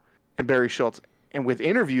Climo and Barry Schultz, and with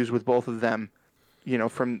interviews with both of them,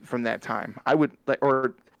 from that time. I would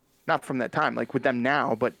or not from that time, like with them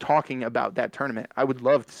now, but talking about that tournament. I would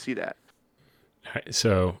love to see that. All right,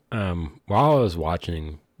 so while I was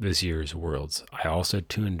watching this year's Worlds, I also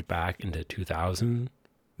tuned back into 2000,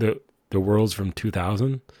 the Worlds from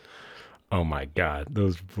 2000. Oh my God,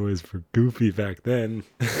 those boys were goofy back then.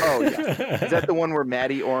 Oh yeah, is that the one where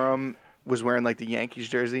Matty Oram was wearing like the Yankees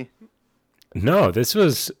jersey? No, this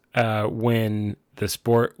was when the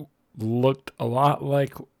sport looked a lot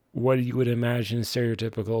like what you would imagine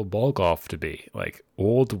stereotypical ball golf to be, like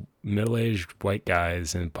old middle-aged white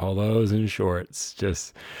guys in polos and shorts,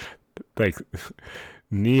 just like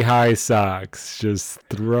knee-high socks, just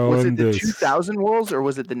throwing. Was it the 2000 Worlds or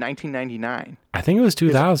was it the 1999? I think it was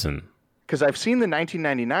 2000. Because I've seen the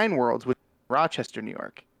 1999 Worlds with Rochester, New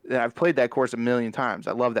York. I've played that course a million times.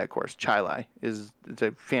 I love that course. Chilai it's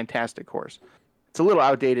a fantastic course. It's a little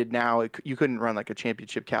outdated now. You couldn't run like a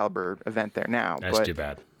championship caliber event there now. That's too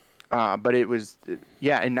bad. But it was, in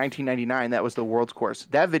 1999, that was the World's course.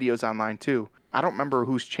 That video's online too. I don't remember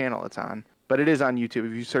whose channel it's on, but it is on YouTube.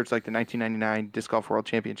 If you search like the 1999 Disc Golf World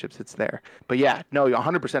Championships, it's there. But yeah, no,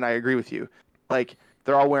 100% I agree with you. Like,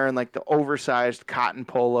 they're all wearing like the oversized cotton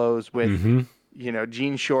polos with,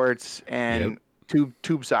 jean shorts and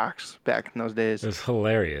tube socks back in those days. It's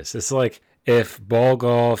hilarious. It's like if ball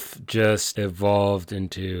golf just evolved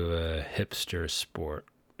into a hipster sport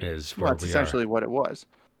is where that's essentially what it was.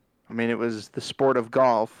 I mean, it was the sport of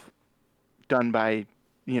golf done by,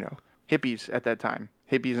 hippies at that time,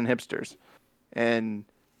 hippies and hipsters. And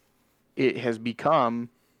it has become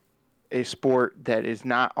a sport that is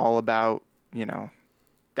not all about,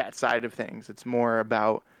 that side of things. It's more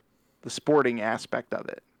about the sporting aspect of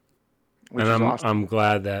it. And I'm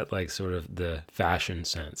glad that like sort of the fashion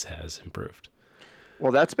sense has improved.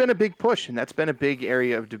 Well, that's been a big push, and that's been a big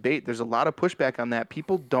area of debate. There's a lot of pushback on that.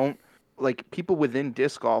 People within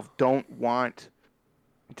disc golf don't want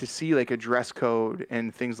to see like a dress code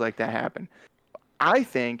and things like that happen. I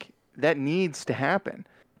think that needs to happen.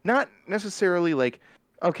 Not necessarily like,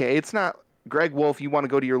 okay, it's not Greg Wolf, you want to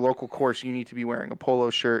go to your local course, you need to be wearing a polo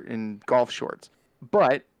shirt and golf shorts.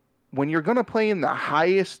 But when you're going to play in the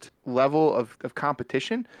highest level of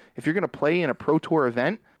competition, if you're going to play in a Pro Tour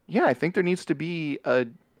event, yeah, I think there needs to be a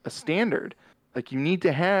standard. Like, you need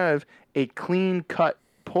to have a clean cut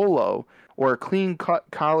polo or a clean cut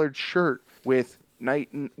collared shirt with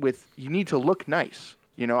you need to look nice.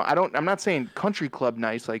 I'm not saying country club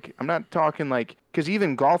nice. Like, I'm not talking like, because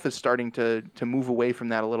even golf is starting to move away from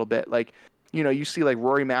that a little bit. Like, you see like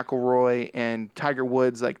Rory McIlroy and Tiger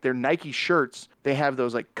Woods, like their Nike shirts, they have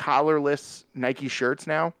those like collarless Nike shirts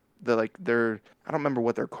now. I don't remember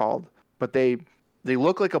what they're called, but they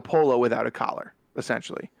look like a polo without a collar,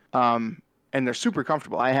 essentially. And they're super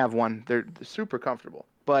comfortable. I have one. They're super comfortable.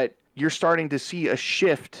 But you're starting to see a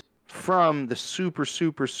shift from the super,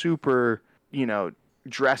 super, super,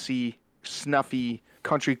 dressy, snuffy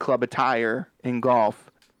country club attire in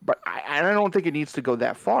golf. But I don't think it needs to go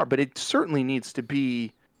that far, but it certainly needs to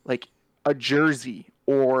be like a jersey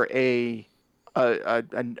or a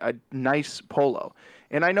nice polo.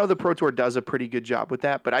 And I know the Pro Tour does a pretty good job with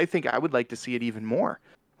that, but I think I would like to see it even more.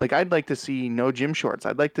 Like, I'd like to see no gym shorts.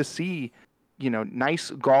 I'd like to see, nice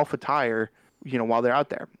golf attire, while they're out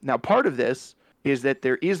there. Now, part of this is that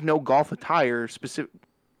there is no golf attire specific.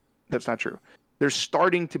 That's not true. There's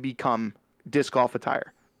starting to become disc golf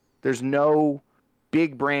attire. There's no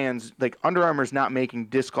big brands, like Under Armour is not making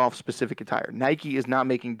disc golf specific attire. Nike is not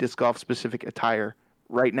making disc golf specific attire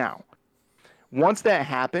right now. Once that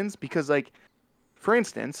happens, because like, for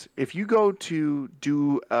instance, if you go to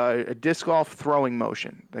do a disc golf throwing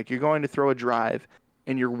motion, like you're going to throw a drive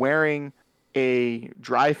and you're wearing a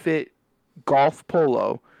dry fit golf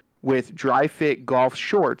polo with dry fit golf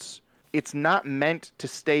shorts, it's not meant to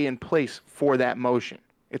stay in place for that motion.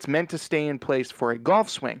 It's meant to stay in place for a golf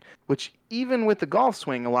swing, which even with the golf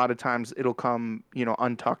swing, a lot of times it'll come,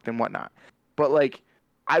 untucked and whatnot. But like,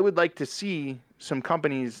 I would like to see some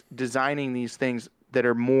companies designing these things that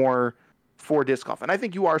are more for disc golf. And I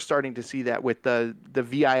think you are starting to see that with the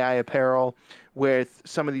VII apparel, with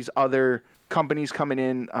some of these other companies coming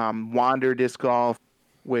in, Wander Disc Golf,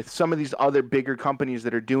 with some of these other bigger companies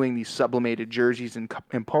that are doing these sublimated jerseys and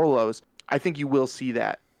polos. I think you will see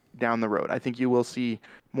that down the road. I think you will see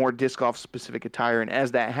more disc golf specific attire. And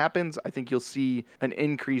as that happens, I think you'll see an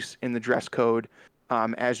increase in the dress code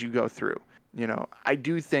as you go through. I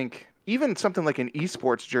do think even something like an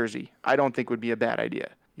esports jersey, I don't think would be a bad idea.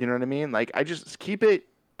 You know what I mean? Like, I just keep it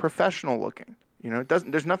professional looking.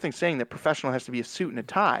 There's nothing saying that professional has to be a suit and a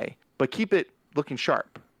tie, but keep it looking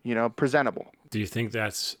sharp, presentable. Do you think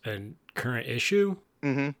that's a current issue?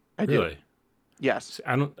 Mm-hmm. I really? do. Yes.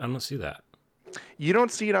 I don't see that. You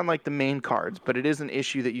don't see it on like the main cards, but it is an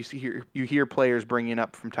issue that you hear players bringing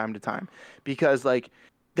up from time to time, because like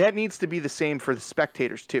that needs to be the same for the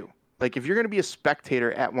spectators too. Like, if you're going to be a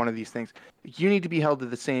spectator at one of these things, you need to be held to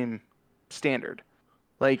the same standard.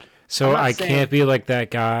 Like, so I can't be like that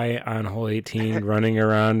guy on hole 18 running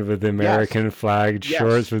around with the American flag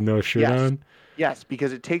shorts with no shirt on. Yes,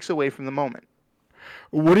 because it takes away from the moment.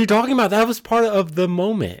 What are you talking about? That was part of the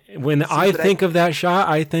moment. When I think of that shot,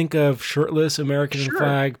 I think of shirtless American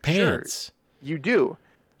flag pants. Sure.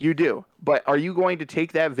 You do. But are you going to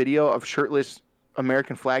take that video of shirtless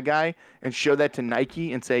American flag guy and show that to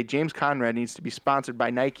Nike and say James Conrad needs to be sponsored by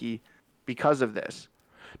Nike because of this?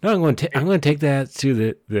 No, I'm going to take that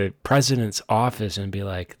to the president's office and be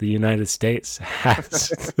like, the United States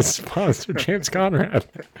has sponsored James Conrad.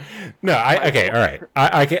 No, okay, all right.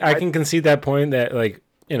 I can concede that point that, like,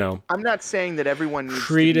 I'm not saying that everyone needs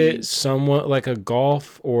treat it somewhat like a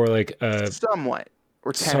golf or like a somewhat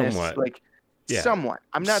or tennis, somewhat.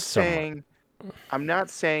 I'm not saying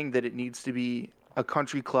that it needs to be a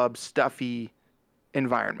country club stuffy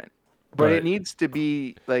environment, but it needs to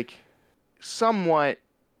be like somewhat.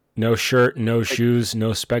 No shirt, no shoes, no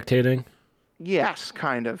spectating? Yes,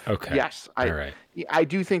 kind of. Okay. Yes. All right. I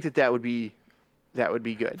do think that would be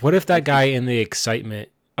good. What if that guy in the excitement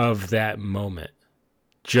of that moment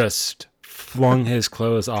just flung his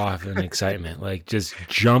clothes off in excitement, like just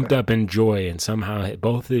jumped up in joy and somehow hit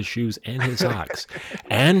both his shoes and his socks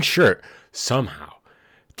and shirt somehow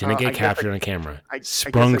didn't get captured on camera,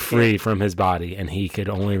 sprung free from his body, and he could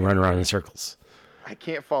only run around in circles? I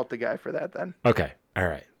can't fault the guy for that then. Okay. All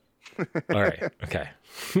right. Okay.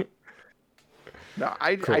 No,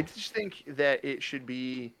 I just think that it should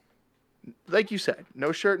be, like you said,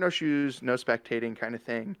 no shirt, no shoes, no spectating kind of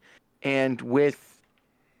thing. And with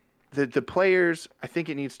the players, I think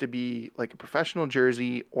it needs to be like a professional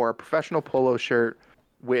jersey or a professional polo shirt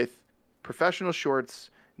with professional shorts,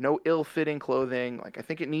 no ill-fitting clothing. Like, I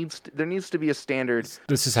think there needs to be a standard.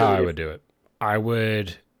 This is how I would do it. I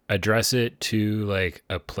would address it to like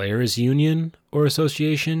a players union or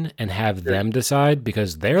association and have them decide,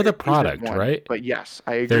 because they're the product, right? But yes,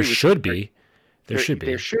 I agree. There should be. There should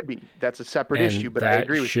be. That's a separate issue, but I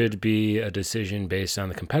agree with you. That should be a decision based on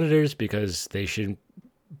the competitors, because they should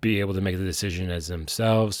be able to make the decision as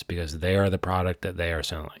themselves, because they are the product that they are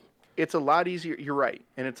selling. It's a lot easier. You're right.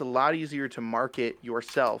 And it's a lot easier to market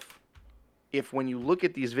yourself if, when you look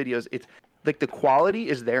at these videos, it's like the quality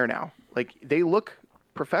is there now. Like, they look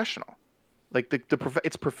professional. Like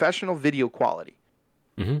it's professional video quality.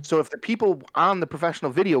 Mm-hmm. So if the people on the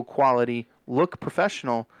professional video quality look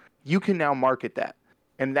professional, you can now market that.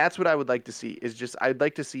 And that's what I would like to see, I'd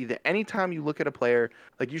like to see that anytime you look at a player,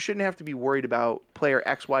 like, you shouldn't have to be worried about player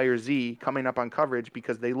X, Y, or Z coming up on coverage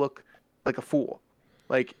because they look like a fool.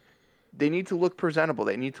 Like, they need to look presentable.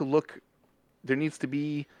 There needs to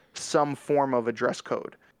be some form of a dress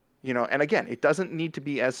code, and again, it doesn't need to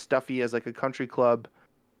be as stuffy as like a country club,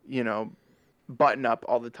 button up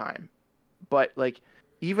all the time. But like,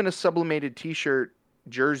 even a sublimated t-shirt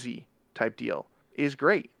jersey type deal is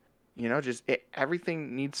great.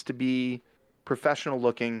 Everything needs to be professional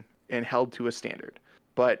looking and held to a standard.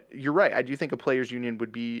 But you're right. I do think a players union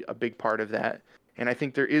would be a big part of that. And I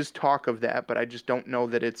think there is talk of that, but I just don't know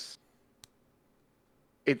that it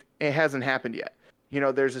hasn't happened yet.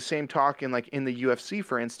 There's the same talk in the UFC,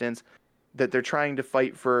 for instance, that they're trying to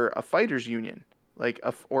fight for a fighters union.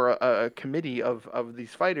 a committee of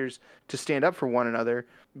these fighters to stand up for one another,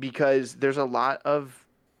 because there's a lot of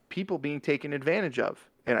people being taken advantage of.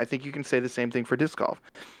 And I think you can say the same thing for disc golf.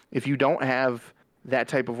 If you don't have that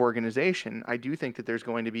type of organization, I do think that there's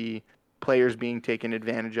going to be players being taken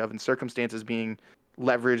advantage of and circumstances being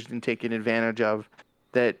leveraged and taken advantage of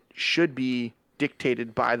that should be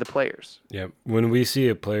dictated by the players. Yeah. When we see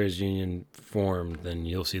a players union formed, then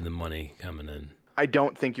you'll see the money coming in. I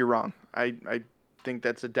don't think you're wrong. I think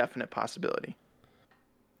that's a definite possibility.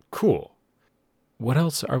 Cool. What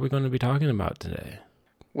else are we going to be talking about today?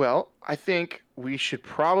 Well, I think we should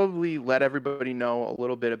probably let everybody know a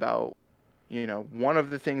little bit about, one of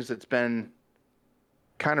the things that's been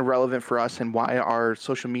kind of relevant for us and why our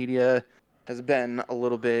social media has been a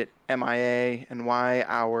little bit MIA and why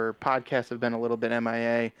our podcasts have been a little bit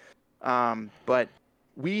MIA. But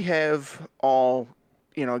we have all,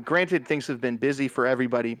 granted things have been busy for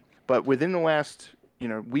everybody, but within the last,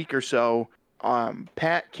 week or so,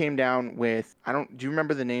 Pat came down with, do you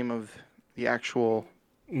remember the name of the actual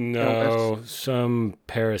No, illness? some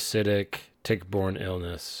parasitic tick-borne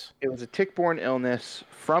illness. It was a tick-borne illness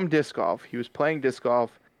from disc golf. He was playing disc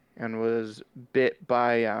golf and was bit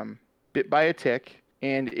by a tick,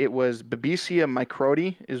 and it was Babesia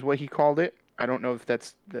microti is what he called it. I don't know if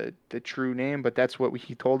that's the true name, but that's what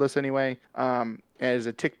he told us anyway. As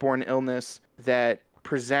a tick-borne illness that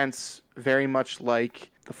presents very much like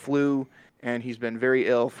the flu, and he's been very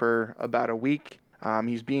ill for about a week.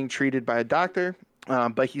 He's being treated by a doctor,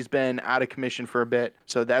 but he's been out of commission for a bit.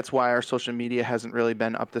 So that's why our social media hasn't really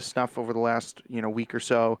been up to snuff over the last, week or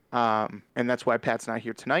so. And that's why Pat's not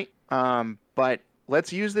here tonight. But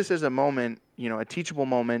let's use this as a moment, a teachable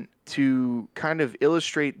moment to kind of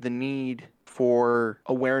illustrate the need for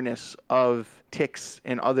awareness of ticks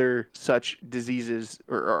and other such diseases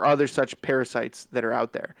or other such parasites that are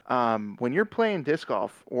out there. When you're playing disc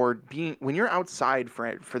golf or when you're outside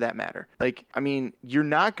for that matter, you're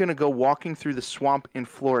not going to go walking through the swamp in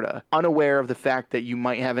Florida unaware of the fact that you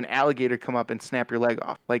might have an alligator come up and snap your leg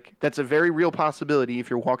off. That's a very real possibility if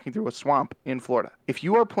you're walking through a swamp in Florida. If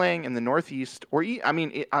you are playing in the Northeast or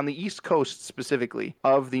on the East Coast specifically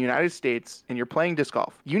of the United States and you're playing disc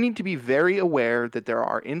golf, you need to be very aware that there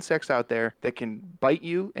are insects out there that can bite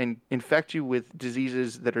you and infect you with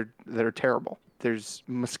diseases that are terrible. There's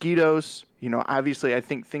mosquitoes. Obviously, I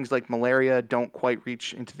think things like malaria don't quite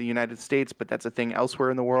reach into the United States, but that's a thing elsewhere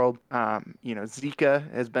in the world.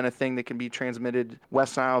 Zika has been a thing that can be transmitted,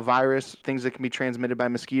 West Nile virus, things that can be transmitted by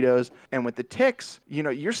mosquitoes. And with the ticks,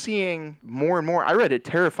 you're seeing more and more. I read a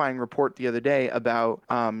terrifying report the other day about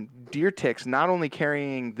deer ticks not only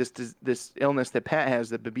carrying this illness that Pat has,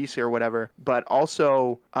 the Babesia or whatever, but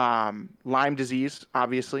also Lyme disease,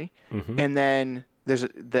 obviously. Mm-hmm. And then there's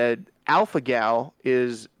the alpha-gal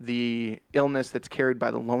is the illness that's carried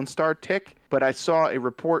by the Lone Star tick, but I saw a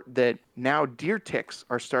report that now deer ticks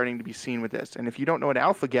are starting to be seen with this. And if you don't know what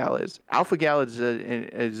alpha-gal is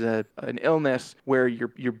an illness where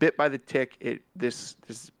you're bit by the tick. This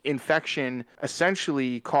infection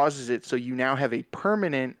essentially causes it so you now have a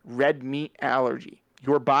permanent red meat allergy.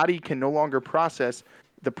 Your body can no longer process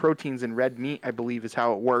the proteins in red meat, I believe is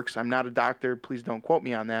how it works. I'm not a doctor. Please don't quote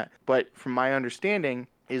me on that. But from my understanding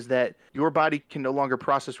is that your body can no longer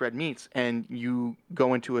process red meats and you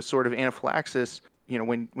go into a sort of anaphylaxis,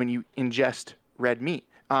 when you ingest red meat.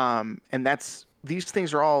 These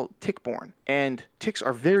things are all tick-borne, and ticks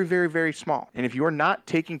are very, very, very small. And if you're not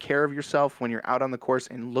taking care of yourself when you're out on the course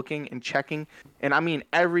and looking and checking, and I mean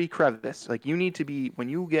every crevice, you need to be, when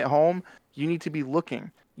you get home, you need to be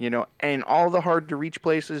looking. And all the hard to reach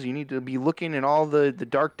places, you need to be looking in all the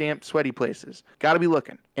dark, damp, sweaty places. Got to be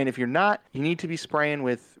looking. And if you're not, you need to be spraying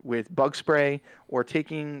with bug spray or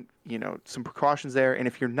taking, some precautions there. And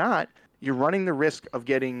if you're not, you're running the risk of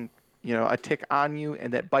getting, a tick on you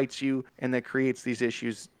and that bites you and that creates these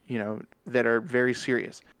issues, that are very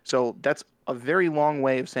serious. So that's a very long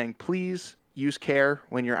way of saying, please use care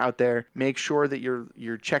when you're out there. Make sure that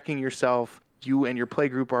you're checking yourself. You and your play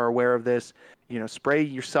group are aware of this. Spray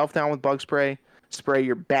yourself down with bug spray, spray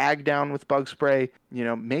your bag down with bug spray.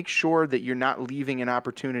 Make sure that you're not leaving an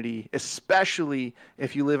opportunity, especially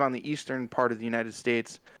if you live on the eastern part of the United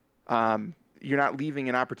States. You're not leaving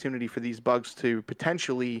an opportunity for these bugs to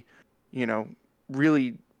potentially,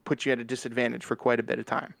 really put you at a disadvantage for quite a bit of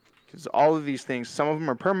time. Because all of these things, some of them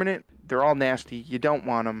are permanent. They're all nasty. You don't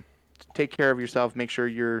want them. Take care of yourself. Make sure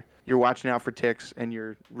you're watching out for ticks and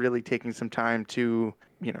you're really taking some time to,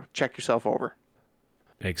 check yourself over.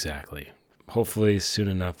 Exactly. Hopefully soon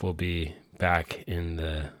enough we'll be back in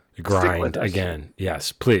the grind again.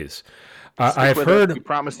 Yes, please. I've heard. We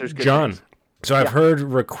promise there's good John. things. So I've heard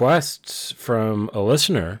requests from a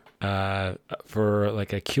listener for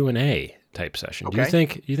like a Q&A type session. Okay.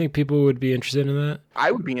 Do you think people would be interested in that?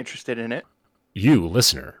 I would be interested in it. You,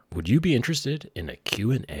 listener, would you be interested in a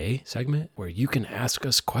Q&A segment where you can ask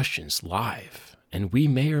us questions live and we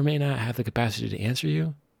may or may not have the capacity to answer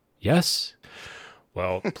you? Yes?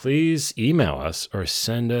 Well, please email us or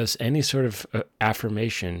send us any sort of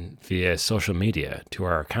affirmation via social media to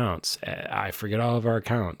our accounts. I forget all of our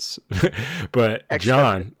accounts, but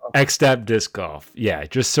John, X-Step Disc Golf. Yeah,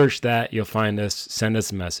 just search that. You'll find us. Send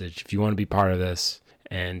us a message if you want to be part of this.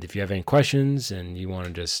 And if you have any questions and you want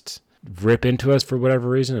to just rip into us for whatever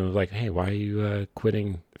reason, it was like, hey, why are you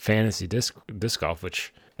quitting fantasy disc golf,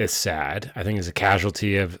 which is sad. I think it's a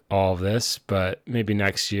casualty of all of this, but maybe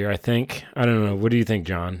next year, I think. I don't know. What do you think,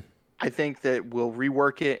 John? I think that we'll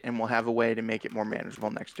rework it and we'll have a way to make it more manageable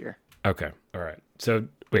next year. Okay. All right. So,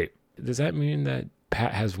 wait, does that mean that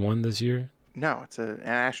Pat has won this year? No, it's an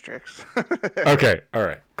asterisk. Okay. All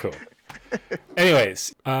right. Cool.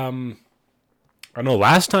 Anyways, I know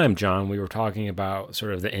last time, John, we were talking about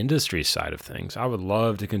sort of the industry side of things. I would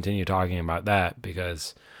love to continue talking about that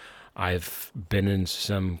because I've been in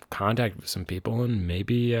some contact with some people, and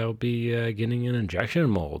maybe I'll be getting an injection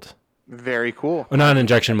mold. Very cool. Well, not an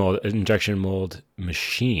injection mold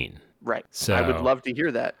machine. Right. So I would love to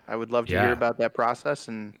hear that. I would love to hear about that process.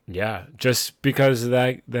 And yeah, just because of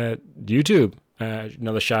that YouTube.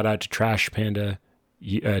 Another shout out to Trash Panda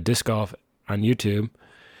Disc Golf on YouTube.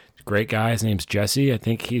 Great guy. His name's Jesse. I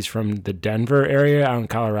think he's from the Denver area out in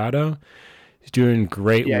Colorado. He's doing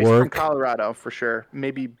great work. He's from Colorado for sure.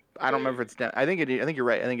 Maybe. I don't remember if it's Denver. I think you're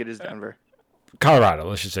right. I think it is Denver. Colorado.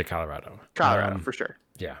 Let's just say Colorado. Colorado for sure.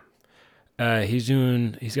 Yeah. He's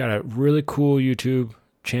got a really cool YouTube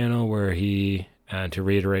channel where he, to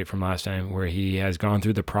reiterate from last time, where he has gone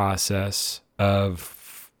through the process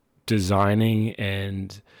of designing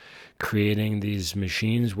and creating these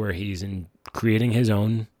machines where he's creating his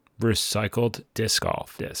own recycled disc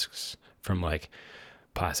golf discs from like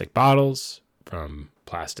plastic bottles, from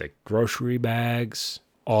plastic grocery bags,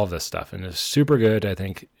 all of this stuff. And it's super good. I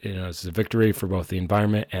think, it's a victory for both the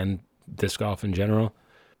environment and disc golf in general.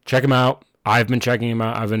 Check him out. I've been checking him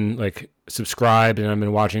out. I've been like subscribed and I've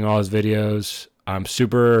been watching all his videos. I'm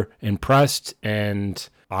super impressed and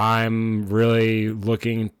I'm really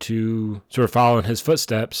looking to sort of follow in his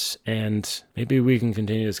footsteps, and maybe we can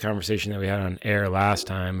continue this conversation that we had on air last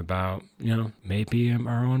time about, maybe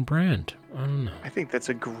our own brand. I don't know. I think that's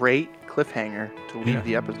a great cliffhanger to leave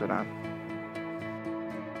the episode on.